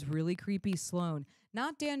know who's really creepy? Sloan.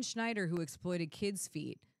 Not Dan Schneider, who exploited kids'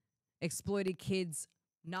 feet. Exploited kids'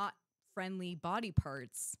 not friendly body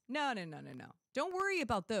parts. No. Don't worry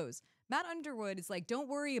about those. Matt Underwood is like, don't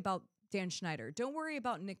worry about Dan Schneider. Don't worry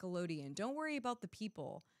about Nickelodeon. Don't worry about the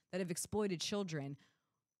people that have exploited children.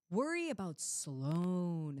 Worry about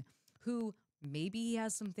Sloan, who maybe he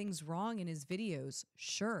has some things wrong in his videos.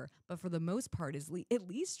 Sure. But for the most part is at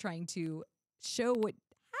least trying to show what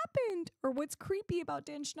happened or what's creepy about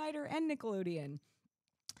Dan Schneider and Nickelodeon.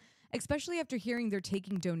 Especially after hearing they're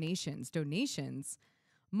taking donations.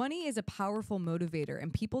 Money is a powerful motivator,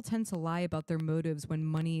 and people tend to lie about their motives when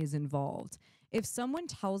money is involved. If someone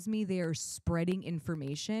tells me they are spreading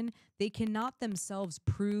information, they cannot themselves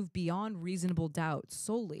prove beyond reasonable doubt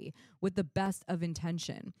solely with the best of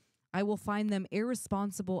intention. I will find them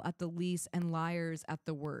irresponsible at the least and liars at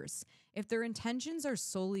the worst. If their intentions are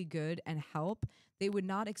solely good and help, they would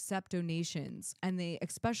not accept donations, and they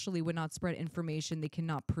especially would not spread information they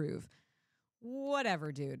cannot prove.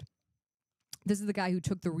 Whatever, dude. This is the guy who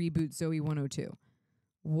took the reboot Zoey 102.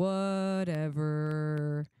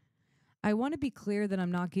 Whatever. I want to be clear that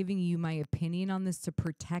I'm not giving you my opinion on this to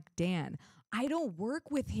protect Dan. I don't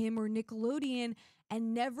work with him or Nickelodeon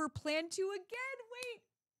and never plan to again.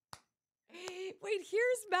 Wait,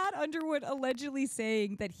 here's Matt Underwood allegedly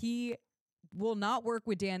saying that he will not work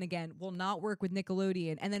with Dan again, will not work with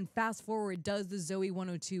Nickelodeon, and then fast forward does the Zoey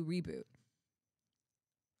 102 reboot.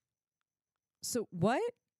 So what?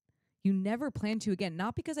 You never plan to again.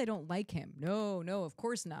 Not because I don't like him. No, of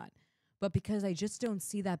course not. But because I just don't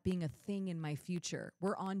see that being a thing in my future.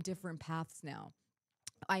 We're on different paths now.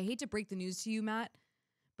 I hate to break the news to you, Matt,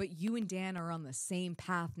 but you and Dan are on the same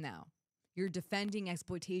path now. You're defending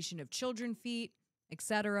exploitation of children feet,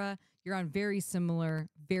 etc. You're on very similar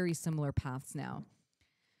paths now.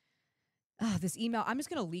 This email, I'm just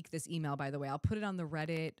going to leak this email, by the way. I'll put it on the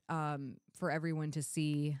Reddit for everyone to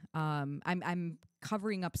see. I'm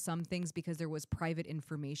covering up some things because there was private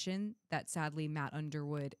information that sadly Matt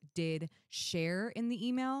Underwood did share in the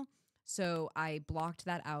email. So I blocked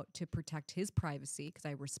that out to protect his privacy because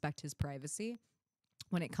I respect his privacy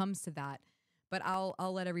when it comes to that. But I'll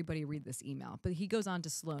let everybody read this email. But he goes on to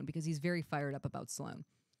Sloan because he's very fired up about Sloan.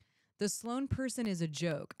 The Sloan person is a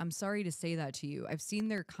joke. I'm sorry to say that to you. I've seen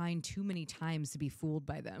their kind too many times to be fooled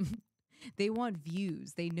by them. They want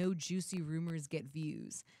views. They know juicy rumors get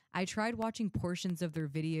views. I tried watching portions of their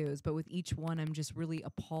videos, but with each one, I'm just really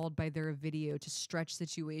appalled by their video to stretch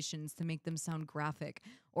situations to make them sound graphic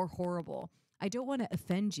or horrible. I don't want to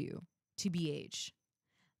offend you, TBH.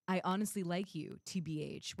 I honestly like you,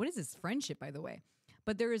 TBH. What is this friendship, by the way?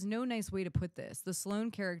 But there is no nice way to put this. The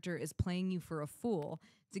Sloan character is playing you for a fool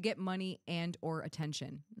to get money and or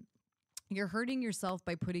attention. You're hurting yourself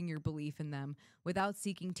by putting your belief in them without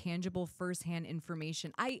seeking tangible firsthand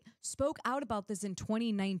information. I spoke out about this in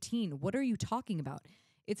 2019. What are you talking about?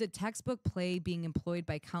 It's a textbook play being employed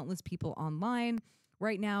by countless people online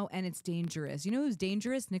right now, and it's dangerous. You know who's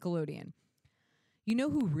dangerous? Nickelodeon. You know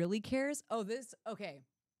who really cares? Okay.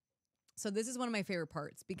 So this is one of my favorite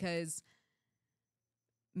parts because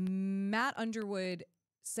Matt Underwood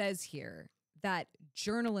says here that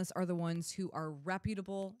journalists are the ones who are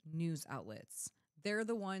reputable news outlets. They're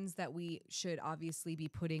the ones that we should obviously be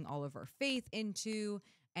putting all of our faith into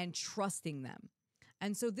and trusting them.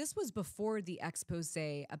 And so this was before the expose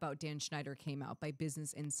about Dan Schnieder came out by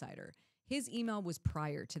Business Insider. His email was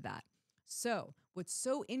prior to that. So what's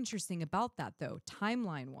so interesting about that, though,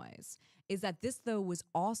 timeline-wise, is that this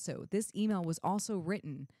email was also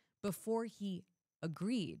written before he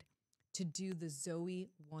agreed to do the Zoey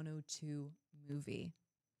 102 movie.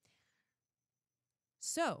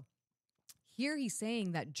 So here he's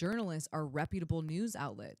saying that journalists are reputable news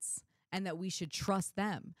outlets and that we should trust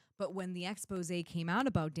them. But when the expose came out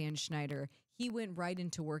about Dan Schnieder, he went right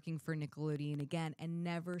into working for Nickelodeon again and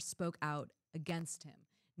never spoke out against him.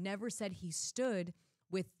 Never said he stood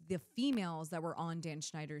with the females that were on Dan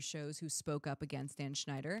Schneider's shows who spoke up against Dan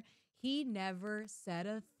Schnieder. He never said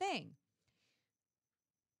a thing.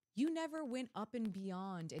 You never went up and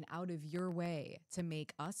beyond and out of your way to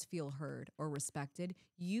make us feel heard or respected.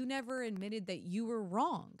 You never admitted that you were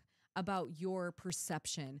wrong about your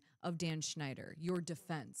perception of Dan Schnieder, your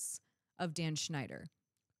defense of Dan Schnieder.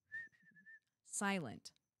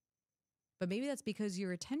 Silent. But maybe that's because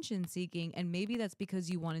you're attention seeking, and maybe that's because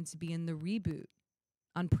you wanted to be in the reboot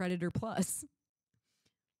on Predator Plus.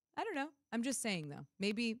 I don't know. I'm just saying though.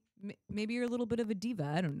 Maybe you're a little bit of a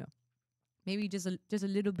diva. I don't know. Maybe just a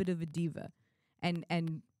little bit of a diva,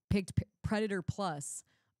 and picked Predator Plus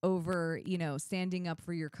over, standing up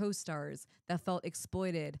for your co-stars that felt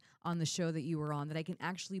exploited on the show that you were on. That I can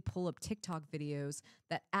actually pull up TikTok videos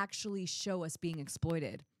that actually show us being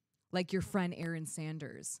exploited, like your friend Erin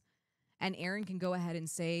Sanders. And Erin can go ahead and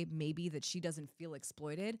say maybe that she doesn't feel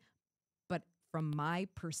exploited, but from my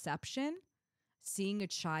perception, seeing a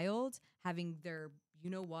child having their,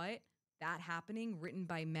 that happening written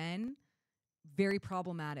by men, very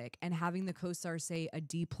problematic. And having the co-star say a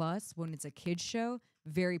D+ when it's a kid's show,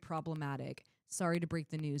 very problematic. Sorry to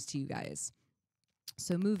break the news to you guys.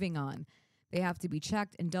 So moving on. They have to be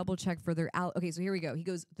checked and double checked for their okay, so here we go. He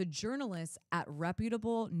goes, the journalists at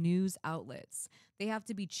reputable news outlets, they have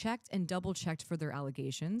to be checked and double checked for their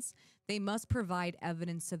allegations. They must provide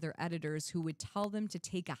evidence to their editors who would tell them to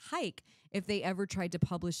take a hike if they ever tried to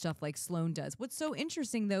publish stuff like Sloan does. What's so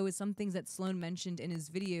interesting, though, is some things that Sloan mentioned in his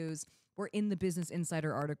videos were in the Business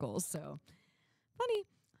Insider articles. So funny.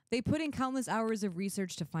 They put in countless hours of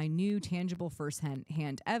research to find new, tangible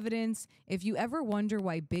first-hand evidence. If you ever wonder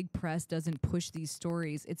why big press doesn't push these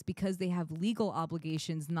stories, it's because they have legal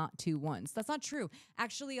obligations not to once. That's not true.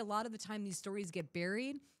 Actually, a lot of the time these stories get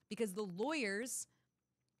buried because the lawyers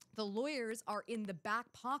are in the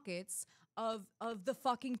back pockets of the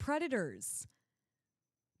fucking predators.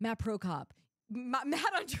 Matt Prokop. Matt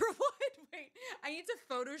Underwood. Wait, I need to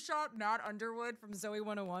Photoshop Matt Underwood from Zoey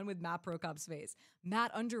 101 with Matt Prokop's face. Matt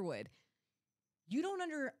Underwood. You don't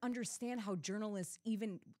understand how journalists,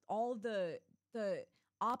 even all the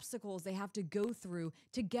obstacles they have to go through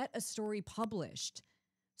to get a story published.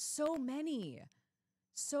 So many,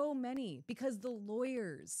 because the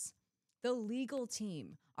lawyers, the legal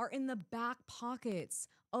team are in the back pockets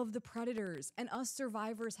of the predators, and us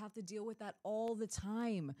survivors have to deal with that all the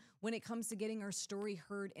time when it comes to getting our story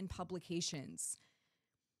heard in publications.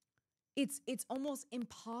 It's almost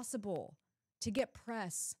impossible to get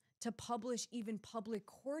press to publish even public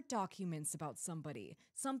court documents about somebody,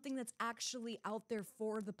 something that's actually out there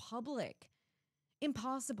for the public.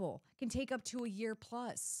 Impossible. Can take up to a year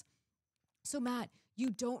plus. So Matt, you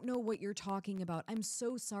don't know what you're talking about. I'm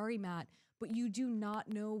so sorry, Matt, but you do not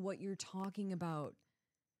know what you're talking about.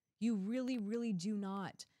 You really, really do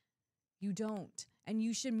not. You don't. And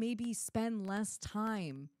you should maybe spend less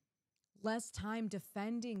time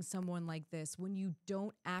defending someone like this when you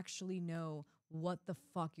don't actually know what the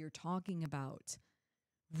fuck you're talking about.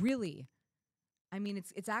 Really. I mean,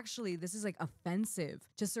 it's actually, this is like offensive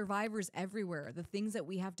to survivors everywhere. The things that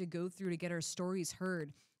we have to go through to get our stories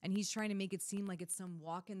heard. And he's trying to make it seem like it's some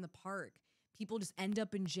walk in the park. People just end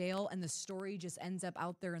up in jail and the story just ends up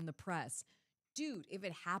out there in the press. Dude, if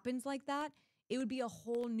it happens like that, it would be a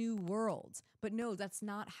whole new world. But no, that's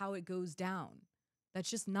not how it goes down. That's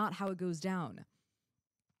just not how it goes down.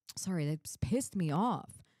 Sorry, that's pissed me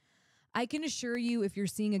off. I can assure you, if you're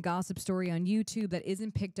seeing a gossip story on YouTube that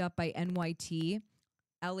isn't picked up by NYT,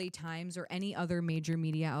 LA Times, or any other major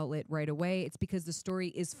media outlet right away, it's because the story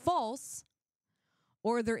is false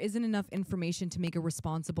or there isn't enough information to make a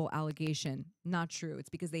responsible allegation. Not true. It's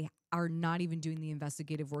because they are not even doing the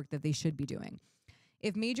investigative work that they should be doing.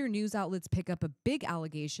 If major news outlets pick up a big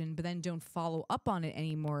allegation but then don't follow up on it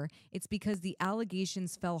anymore, it's because the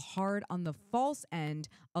allegations fell hard on the false end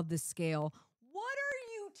of the scale. What are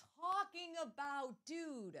you talking about,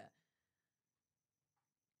 dude?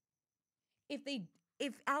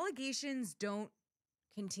 If allegations don't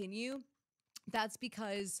continue, that's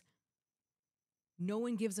because no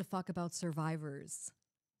one gives a fuck about survivors.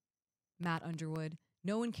 Matt Underwood.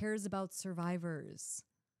 No one cares about survivors.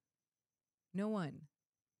 No one.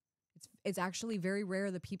 It's actually very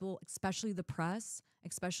rare that people, especially the press,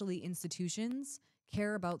 especially institutions,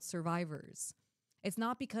 care about survivors. It's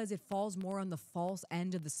not because it falls more on the false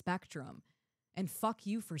end of the spectrum. And fuck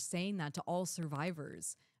you for saying that to all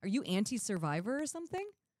survivors. Are you anti-survivor or something?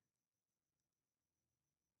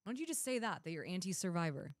 Why don't you just say that you're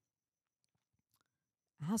anti-survivor?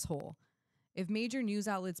 Asshole. If major news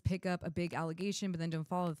outlets pick up a big allegation but then don't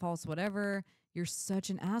follow the false whatever, you're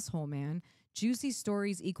such an asshole, man. Juicy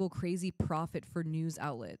stories equal crazy profit for news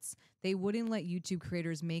outlets. They wouldn't let YouTube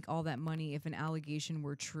creators make all that money if an allegation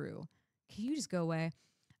were true. Can you just go away?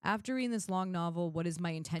 After reading this long novel, what is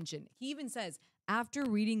my intention? He even says, after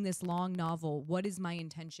reading this long novel, what is my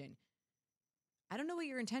intention? I don't know what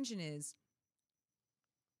your intention is,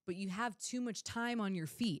 but you have too much time on your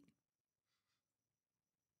feet.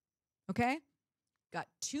 Okay? Got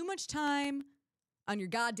too much time on your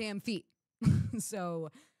goddamn feet. So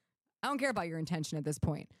I don't care about your intention at this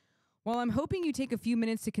point. While I'm hoping you take a few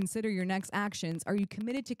minutes to consider your next actions, are you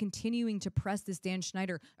committed to continuing to press this Dan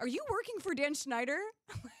Schneider? Are you working for Dan Schneider?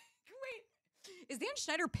 Wait, is Dan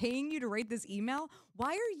Schneider paying you to write this email?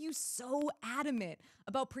 Why are you so adamant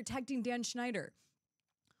about protecting Dan Schneider?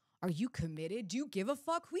 Are you committed? Do you give a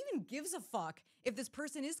fuck? Who even gives a fuck if this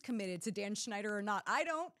person is committed to Dan Schneider or not? I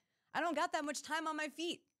don't got that much time on my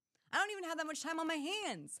feet. I don't even have that much time on my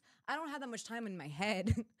hands. I don't have that much time in my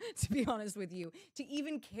head, to be honest with you, to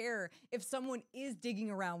even care if someone is digging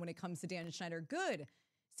around when it comes to Dan Schneider. Good.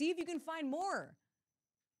 See if you can find more.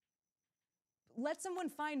 Let someone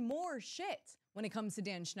find more shit when it comes to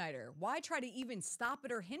Dan Schneider. Why try to even stop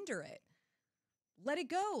it or hinder it? Let it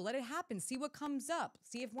go. Let it happen. See what comes up.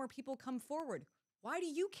 See if more people come forward. Why do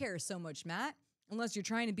you care so much, Matt? Unless you're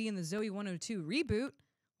trying to be in the Zoey 102 reboot.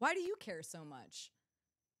 Why do you care so much?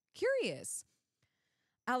 Curious.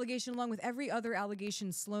 Allegation along with every other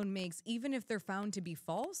allegation Sloan makes, even if they're found to be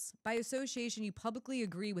false. By association, you publicly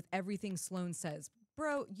agree with everything Sloan says.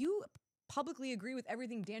 Bro, you publicly agree with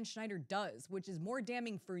everything Dan Schneider does, which is more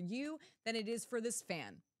damning for you than it is for this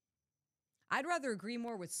fan. I'd rather agree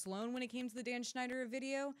more with Sloan when it came to the Dan Schneider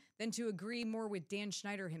video than to agree more with Dan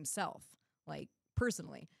Schneider himself, like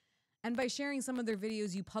personally. And by sharing some of their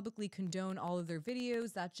videos, you publicly condone all of their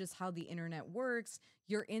videos. That's just how the internet works.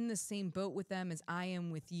 You're in the same boat with them as I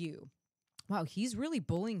am with you. Wow, he's really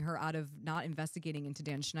bullying her out of not investigating into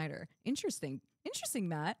Dan Schneider. Interesting. Interesting,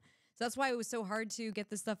 Matt. So that's why it was so hard to get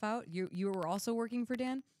this stuff out. You were also working for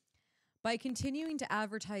Dan? By continuing to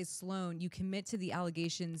advertise Sloan, you commit to the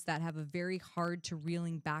allegations that have a very hard to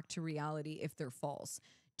reeling back to reality if they're false.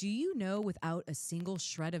 Do you know without a single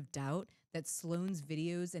shred of doubt that Sloan's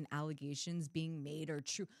videos and allegations being made are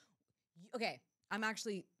true? Okay, I'm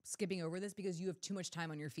actually skipping over this because you have too much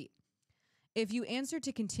time on your feet. If you answer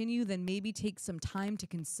to continue, then maybe take some time to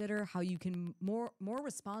consider how you can more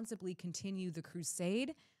responsibly continue the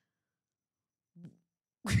crusade.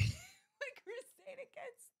 What crusade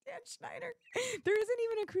against Dan Schneider? There isn't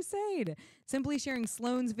even a crusade. Simply sharing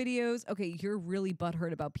Sloan's videos. Okay, you're really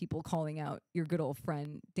butthurt about people calling out your good old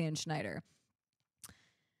friend Dan Schneider.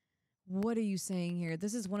 What are you saying here?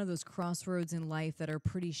 This is one of those crossroads in life that are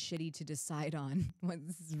pretty shitty to decide on.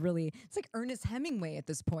 This is really, it's like Ernest Hemingway at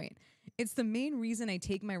this point. It's the main reason I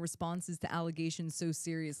take my responses to allegations so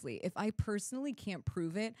seriously. If I personally can't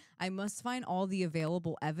prove it, I must find all the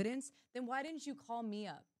available evidence. Then why didn't you call me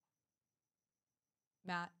up?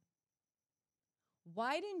 Matt,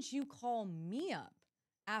 why didn't you call me up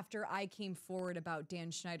after I came forward about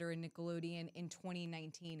Dan Schneider and Nickelodeon in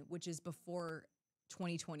 2019, which is before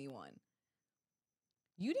 2021?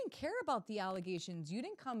 You didn't care about the allegations. You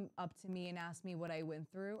didn't come up to me and ask me what I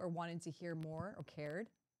went through or wanted to hear more or cared.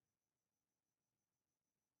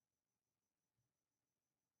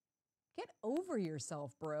 Get over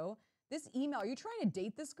yourself, bro. This email, are you trying to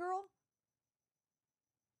date this girl?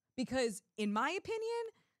 Because in my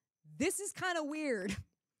opinion, this is kind of weird.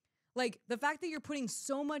 Like the fact that you're putting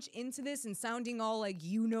so much into this and sounding all like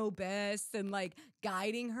you know best and like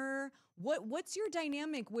guiding her. What's your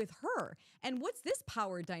dynamic with her? And what's this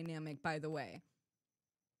power dynamic, by the way?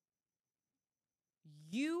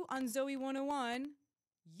 You on Zoey 101,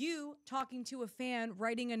 you talking to a fan,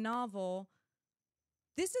 writing a novel.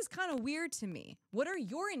 This is kind of weird to me. What are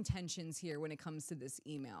your intentions here when it comes to this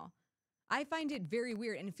email? I find it very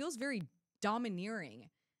weird and it feels very domineering.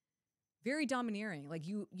 Very domineering. Like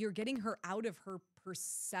you're getting her out of her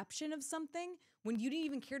perception of something when you didn't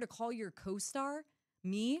even care to call your co-star,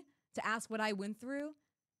 me, to ask what I went through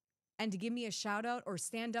and to give me a shout out or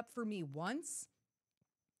stand up for me once.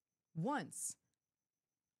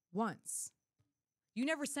 You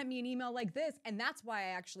never sent me an email like this, and that's why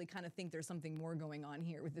I actually kind of think there's something more going on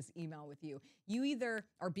here with this email with you. You either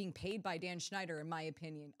are being paid by Dan Schneider, in my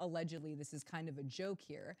opinion. Allegedly, this is kind of a joke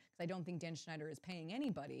here, because I don't think Dan Schneider is paying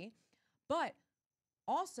anybody. But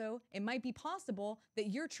also, it might be possible that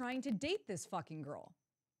you're trying to date this fucking girl.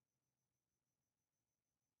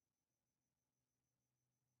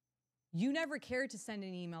 You never cared to send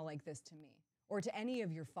an email like this to me or to any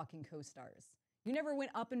of your fucking co-stars. You never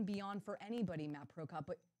went up and beyond for anybody, Matt Prokop,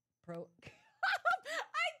 but I can't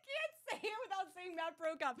say it without saying Matt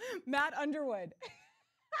Prokop. Matt Underwood.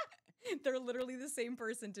 They're literally the same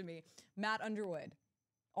person to me. Matt Underwood.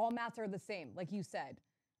 All Matts are the same, like you said.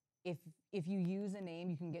 If you use a name,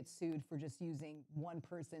 you can get sued for just using one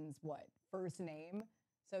person's first name.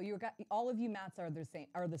 So all of you Matts are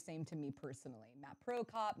the same to me personally. Matt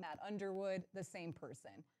Prokop, Matt Underwood, the same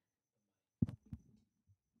person.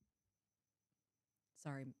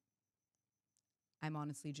 Sorry. I'm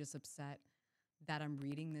honestly just upset that I'm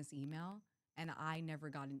reading this email and I never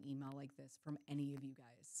got an email like this from any of you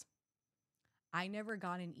guys. I never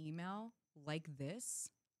got an email like this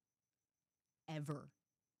ever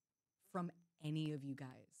from any of you guys.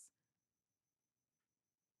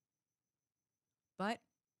 But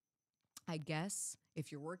I guess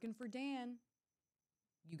if you're working for Dan,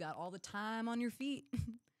 you got all the time on your feet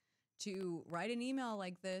to write an email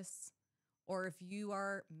like this. Or if you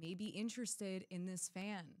are maybe interested in this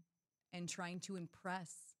fan and trying to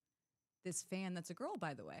impress this fan that's a girl,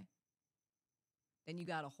 by the way, then you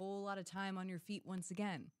got a whole lot of time on your feet once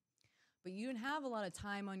again. But you didn't have a lot of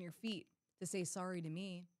time on your feet to say sorry to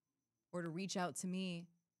me or to reach out to me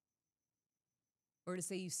or to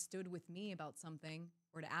say you stood with me about something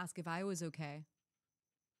or to ask if I was okay.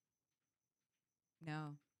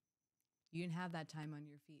 No, you didn't have that time on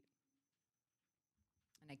your feet.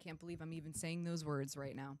 And I can't believe I'm even saying those words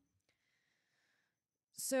right now.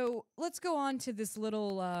 So let's go on to this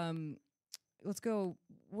little,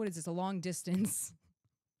 what is this, a long distance?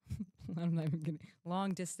 I'm not even gonna,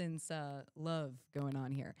 long distance love going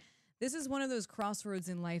on here. This is one of those crossroads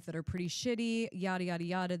in life that are pretty shitty, yada, yada,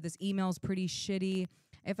 yada. This email's pretty shitty.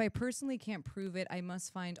 If I personally can't prove it, I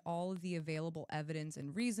must find all of the available evidence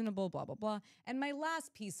and reasonable, blah, blah, blah. And my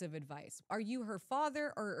last piece of advice, are you her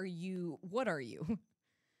father or what are you?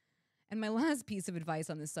 And my last piece of advice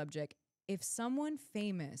on this subject, if someone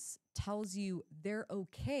famous tells you they're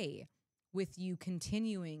okay with you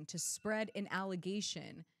continuing to spread an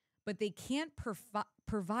allegation, but they can't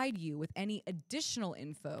provide you with any additional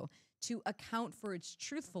info to account for its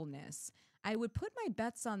truthfulness, I would put my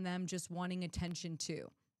bets on them just wanting attention too.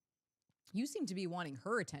 You seem to be wanting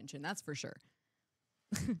her attention, that's for sure.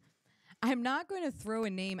 I'm not going to throw a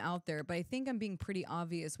name out there, but I think I'm being pretty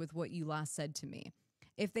obvious with what you last said to me.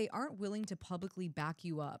 If they aren't willing to publicly back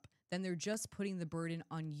you up, then they're just putting the burden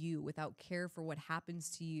on you without care for what happens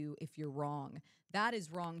to you if you're wrong. That is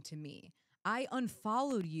wrong to me. I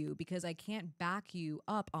unfollowed you because I can't back you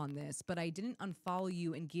up on this, but I didn't unfollow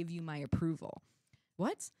you and give you my approval.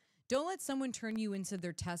 What? Don't let someone turn you into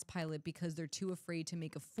their test pilot because they're too afraid to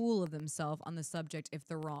make a fool of themselves on the subject if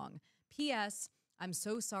they're wrong. P.S. I'm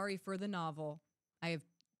so sorry for the novel. I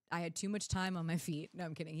had too much time on my feet. No,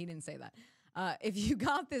 I'm kidding. He didn't say that. If you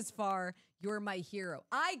got this far, you're my hero.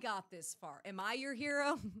 I got this far. Am I your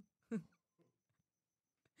hero?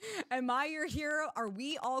 Am I your hero? Are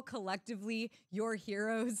we all collectively your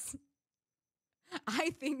heroes? I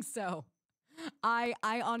think so. I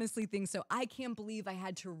honestly think so. I can't believe I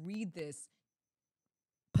had to read this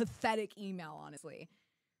pathetic email, honestly.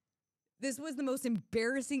 This was the most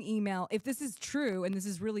embarrassing email. If this is true and this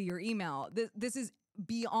is really your email, this is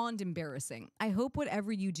beyond embarrassing. I hope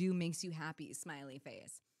whatever you do makes you happy, smiley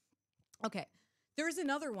face. Okay, there's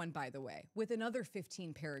another one, by the way, with another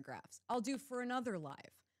 15 paragraphs. I'll do for another live,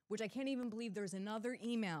 which I can't even believe there's another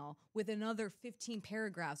email with another 15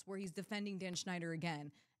 paragraphs where he's defending Dan Schneider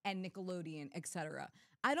again and Nickelodeon, etc.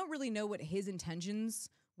 I don't really know what his intentions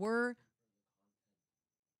were.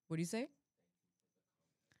 What do you say?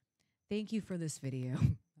 Thank you for this video.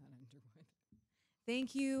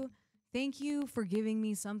 Thank you. Thank you for giving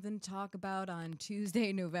me something to talk about on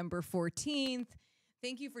Tuesday, November 14th.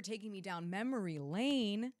 Thank you for taking me down memory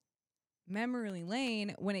lane. Memory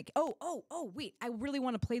lane when it... wait. I really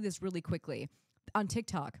want to play this really quickly on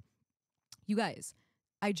TikTok. You guys,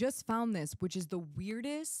 I just found this, which is the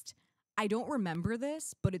weirdest. I don't remember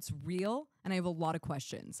this, but it's real, and I have a lot of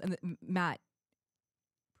questions. And Matt,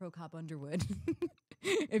 Pro Cop Underwood,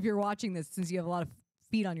 if you're watching this, since you have a lot of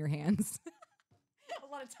feet on your hands... a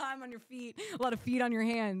lot of time on your feet, a lot of feet on your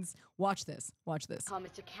hands. Watch this. Watch this. Call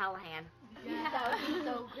Mr. Callahan. Yeah. That would be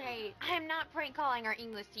so great. I am not prank calling our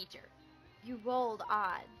English teacher. You rolled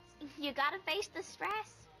odds. You gotta face the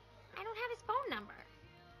stress. I don't have his phone number.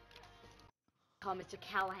 Call Mr.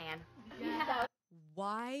 Callahan. Yeah.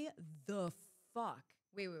 Why the fuck?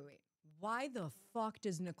 Wait. Why the fuck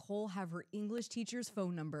does Nicole have her English teacher's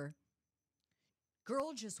phone number?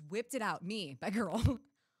 Girl just whipped it out. Me, that girl,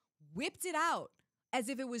 whipped it out. As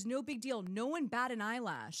if it was no big deal. No one bat an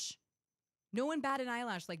eyelash. No one bat an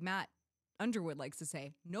eyelash, like Matt Underwood likes to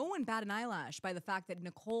say. No one bat an eyelash by the fact that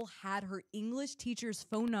Nicole had her English teacher's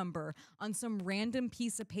phone number on some random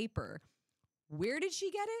piece of paper. Where did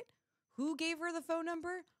she get it? Who gave her the phone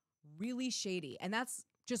number? Really shady. And that's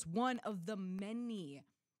just one of the many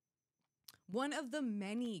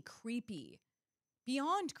creepy,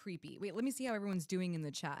 beyond creepy. Wait, let me see how everyone's doing in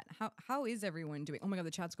the chat. How is everyone doing? Oh my God,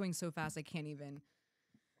 the chat's going so fast I can't even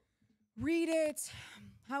read it.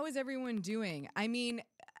 How is everyone doing? I mean,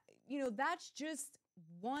 that's just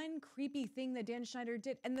one creepy thing that Dan Schneider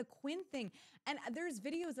did. And the Quinn thing. And there's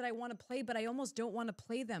videos that I want to play, but I almost don't want to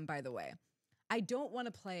play them, by the way. I don't want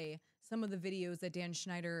to play some of the videos that Dan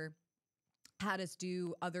Schneider had us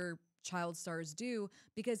do, other child stars do,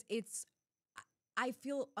 because I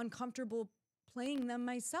feel uncomfortable playing them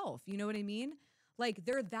myself. You know what I mean? Like,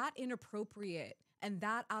 they're that inappropriate and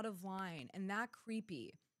that out of line and that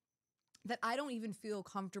creepy that I don't even feel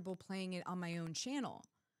comfortable playing it on my own channel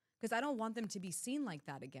because I don't want them to be seen like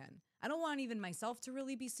that again. I don't want even myself to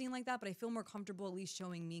really be seen like that, but I feel more comfortable at least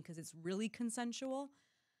showing me because it's really consensual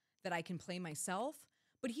that I can play myself.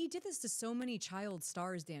 But he did this to so many child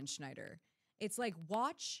stars, Dan Schneider. It's like,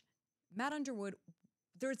 watch Matt Underwood.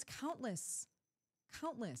 There's countless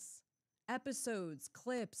episodes,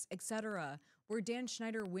 clips, etc., where Dan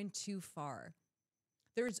Schneider went too far.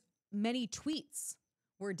 There's many tweets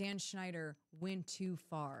where Dan Schneider went too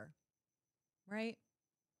far, right?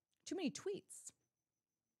 Too many tweets.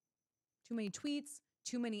 Too many tweets,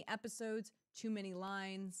 too many episodes, too many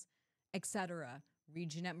lines, etc.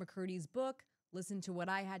 Read Jeanette McCurdy's book, listen to what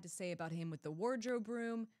I had to say about him with the wardrobe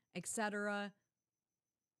room, etc.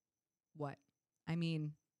 What? I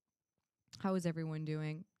mean, How is everyone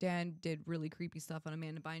doing? Dan did really creepy stuff on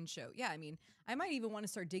Amanda Bynes' show. Yeah, I mean, I might even want to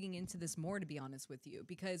start digging into this more, to be honest with you,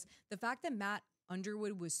 because the fact that Matt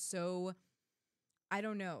Underwood was so, I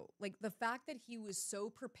don't know, like the fact that he was so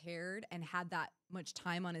prepared and had that much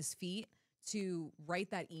time on his feet to write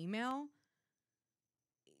that email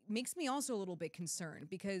makes me also a little bit concerned,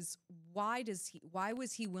 because why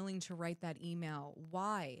was he willing to write that email?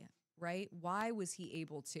 Why, right? Why was he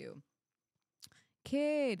able to?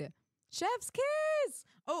 Kid, chef's kiss.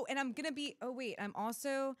 Oh, and oh wait,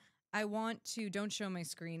 I want to, don't show my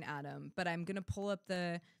screen, Adam, but I'm going to pull up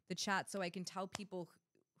the chat so I can tell people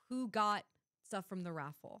who got stuff from the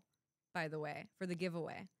raffle, by the way, for the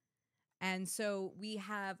giveaway. And so we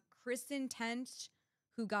have Kristen Tench,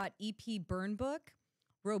 who got EP Burn Book,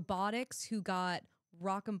 Robotics, who got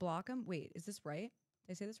Rock'em Block'em. Wait, is this right?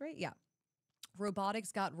 Did I say this right? Yeah.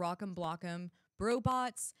 Robotics got Rock'em Block'em.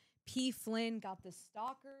 Brobots, P. Flynn got the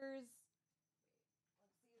Stalkers.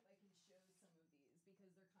 Let's see if I can show some of these because they're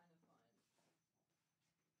kind of fun.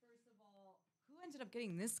 First of all, who ended up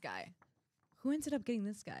getting this guy?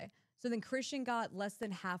 So then Christian got Less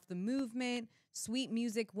Than Half the Movement. Sweet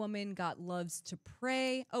Music Woman got Loves to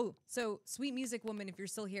Pray. Oh, so Sweet Music Woman, if you're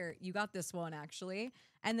still here, you got this one actually.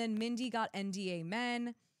 And then Mindy got NDA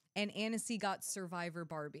Men, and Annecy got Survivor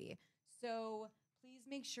Barbie. So please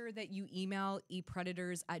make sure that you email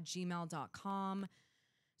epredators@gmail.com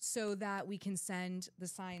so that we can send the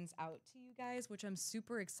signs out to you guys, which I'm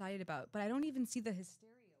super excited about. But I don't even see the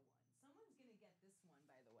Hysteria one. Someone's going to get this one,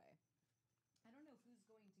 by the way. I don't know who's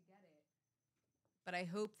going to get it, but I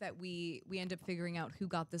hope that we end up figuring out who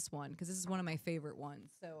got this one, because this is one of my favorite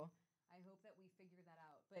ones. So I hope that we figure that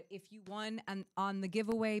out. But if you won on the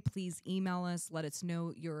giveaway, please email us. Let us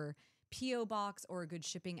know your P.O. box or a good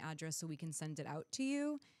shipping address so we can send it out to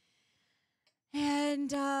you.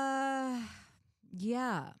 And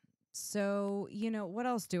yeah. So, what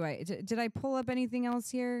else did I pull up anything else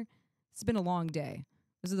here? It's been a long day.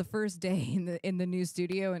 This is the first day in the new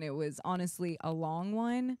studio, and it was honestly a long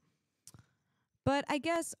one. But I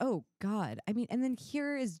guess, oh God, I mean, and then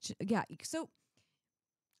here is, so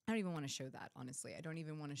I don't even want to show that, honestly. I don't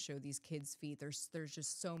even want to show these kids' feet. There's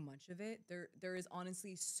just so much of it. There is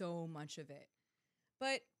honestly so much of it.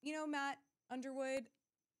 But, Matt Underwood,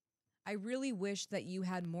 I really wish that you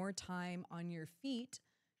had more time on your feet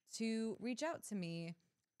to reach out to me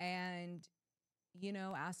and,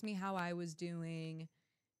 ask me how I was doing,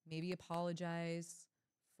 maybe apologize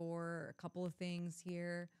for a couple of things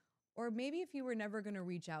here. Or maybe if you were never going to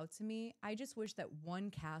reach out to me, I just wish that one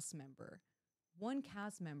cast member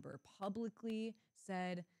publicly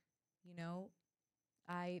said,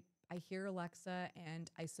 I hear Alexa and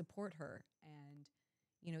I support her. And,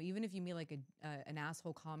 even if you made like an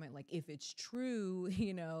asshole comment, like if it's true,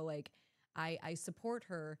 like I support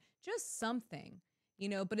her, just something,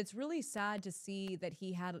 but it's really sad to see that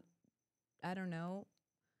he had, I don't know,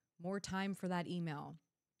 more time for that email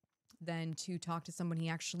than to talk to someone he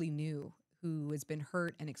actually knew, who has been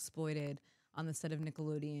hurt and exploited on the set of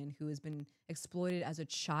Nickelodeon, who has been exploited as a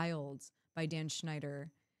child by Dan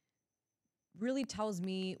Schneider. Really tells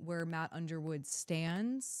me where Matt Underwood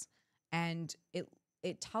stands, and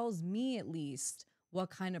it tells me at least what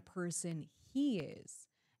kind of person he is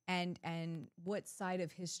and what side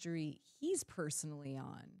of history he's personally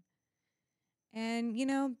on. And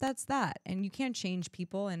that's that. And you can't change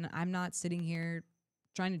people, and I'm not sitting here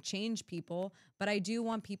trying to change people, but I do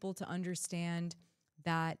want people to understand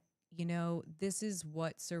that, this is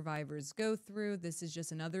what survivors go through. This is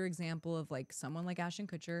just another example of like someone like Ashton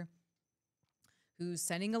Kutcher who's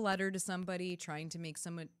sending a letter to somebody, trying to make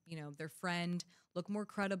someone, their friend look more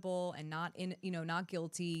credible and not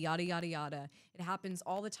guilty, yada, yada, yada. It happens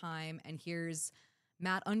all the time. And here's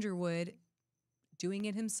Matt Underwood doing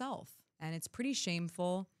it himself. And it's pretty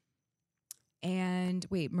shameful. And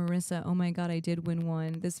wait, Marissa, oh my God, I did win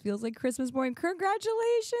one. This feels like Christmas morning.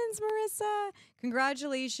 Congratulations, Marissa.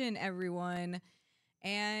 Congratulations, everyone.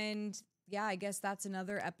 And yeah, I guess that's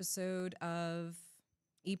another episode of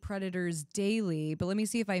ePredators Daily. But let me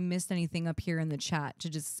see if I missed anything up here in the chat, to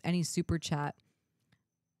just any super chat.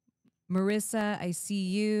 Marissa, I see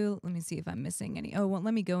you. Let me see if I'm missing any. Oh, won't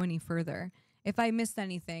let me go any further. If I missed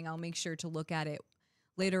anything, I'll make sure to look at it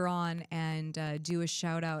later on and do a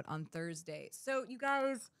shout out on Thursday. So you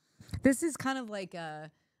guys, this is kind of like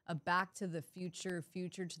a back to the future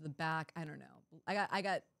to the back. I don't know. I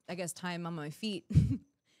got I guess time on my feet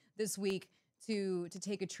this week to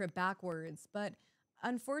take a trip backwards. But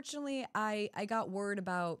unfortunately, I got word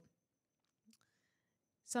about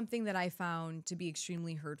something that I found to be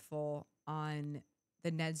extremely hurtful on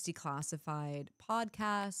the Ned's Declassified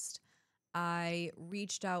podcast. I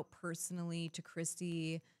reached out personally to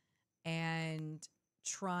Christy and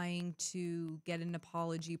trying to get an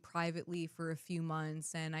apology privately for a few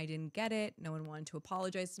months, and I didn't get it. No one wanted to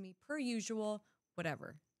apologize to me per usual,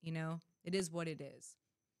 whatever, it is what it is.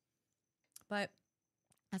 But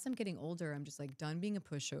as I'm getting older, I'm just like done being a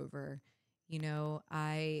pushover.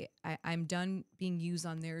 I'm done being used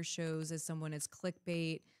on their shows as someone as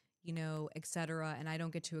clickbait, etc. And I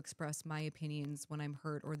don't get to express my opinions when I'm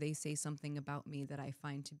hurt or they say something about me that I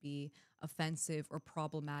find to be offensive or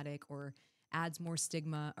problematic or adds more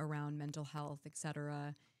stigma around mental health,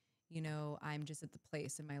 etc. I'm just at the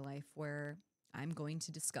place in my life where I'm going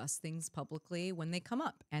to discuss things publicly when they come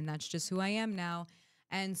up. And that's just who I am now.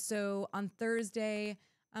 And so on Thursday,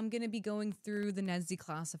 I'm going to be going through the Ned's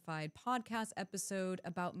Declassified podcast episode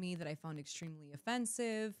about me that I found extremely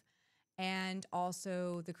offensive, and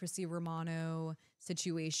also the Chrissy Romano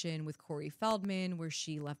situation with Corey Feldman, where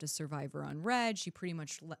she left a survivor on red. She pretty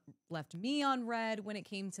much left me on red when it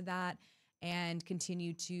came to that, and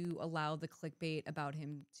continued to allow the clickbait about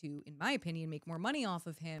him to, in my opinion, make more money off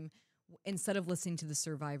of him instead of listening to the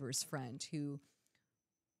survivor's friend, who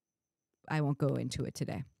I won't go into it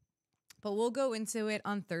today. But we'll go into it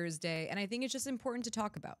on Thursday. And I think it's just important to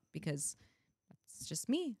talk about because it's just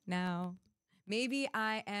me now. Maybe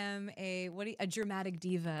I am a dramatic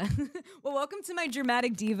diva. Well, welcome to my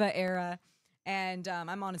dramatic diva era. And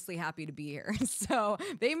I'm honestly happy to be here. So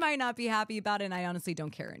they might not be happy about it, and I honestly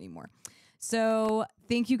don't care anymore. So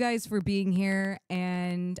thank you guys for being here.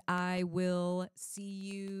 And I will see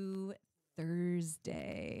you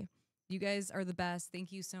Thursday. You guys are the best.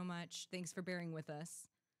 Thank you so much. Thanks for bearing with us.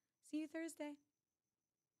 See you Thursday.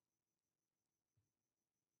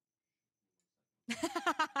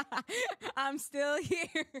 I'm still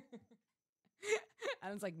here.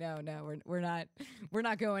 I was like, no, we're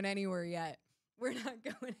not going anywhere yet. We're not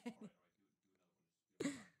going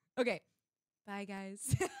anywhere. Okay. Bye guys.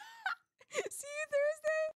 See you Thursday.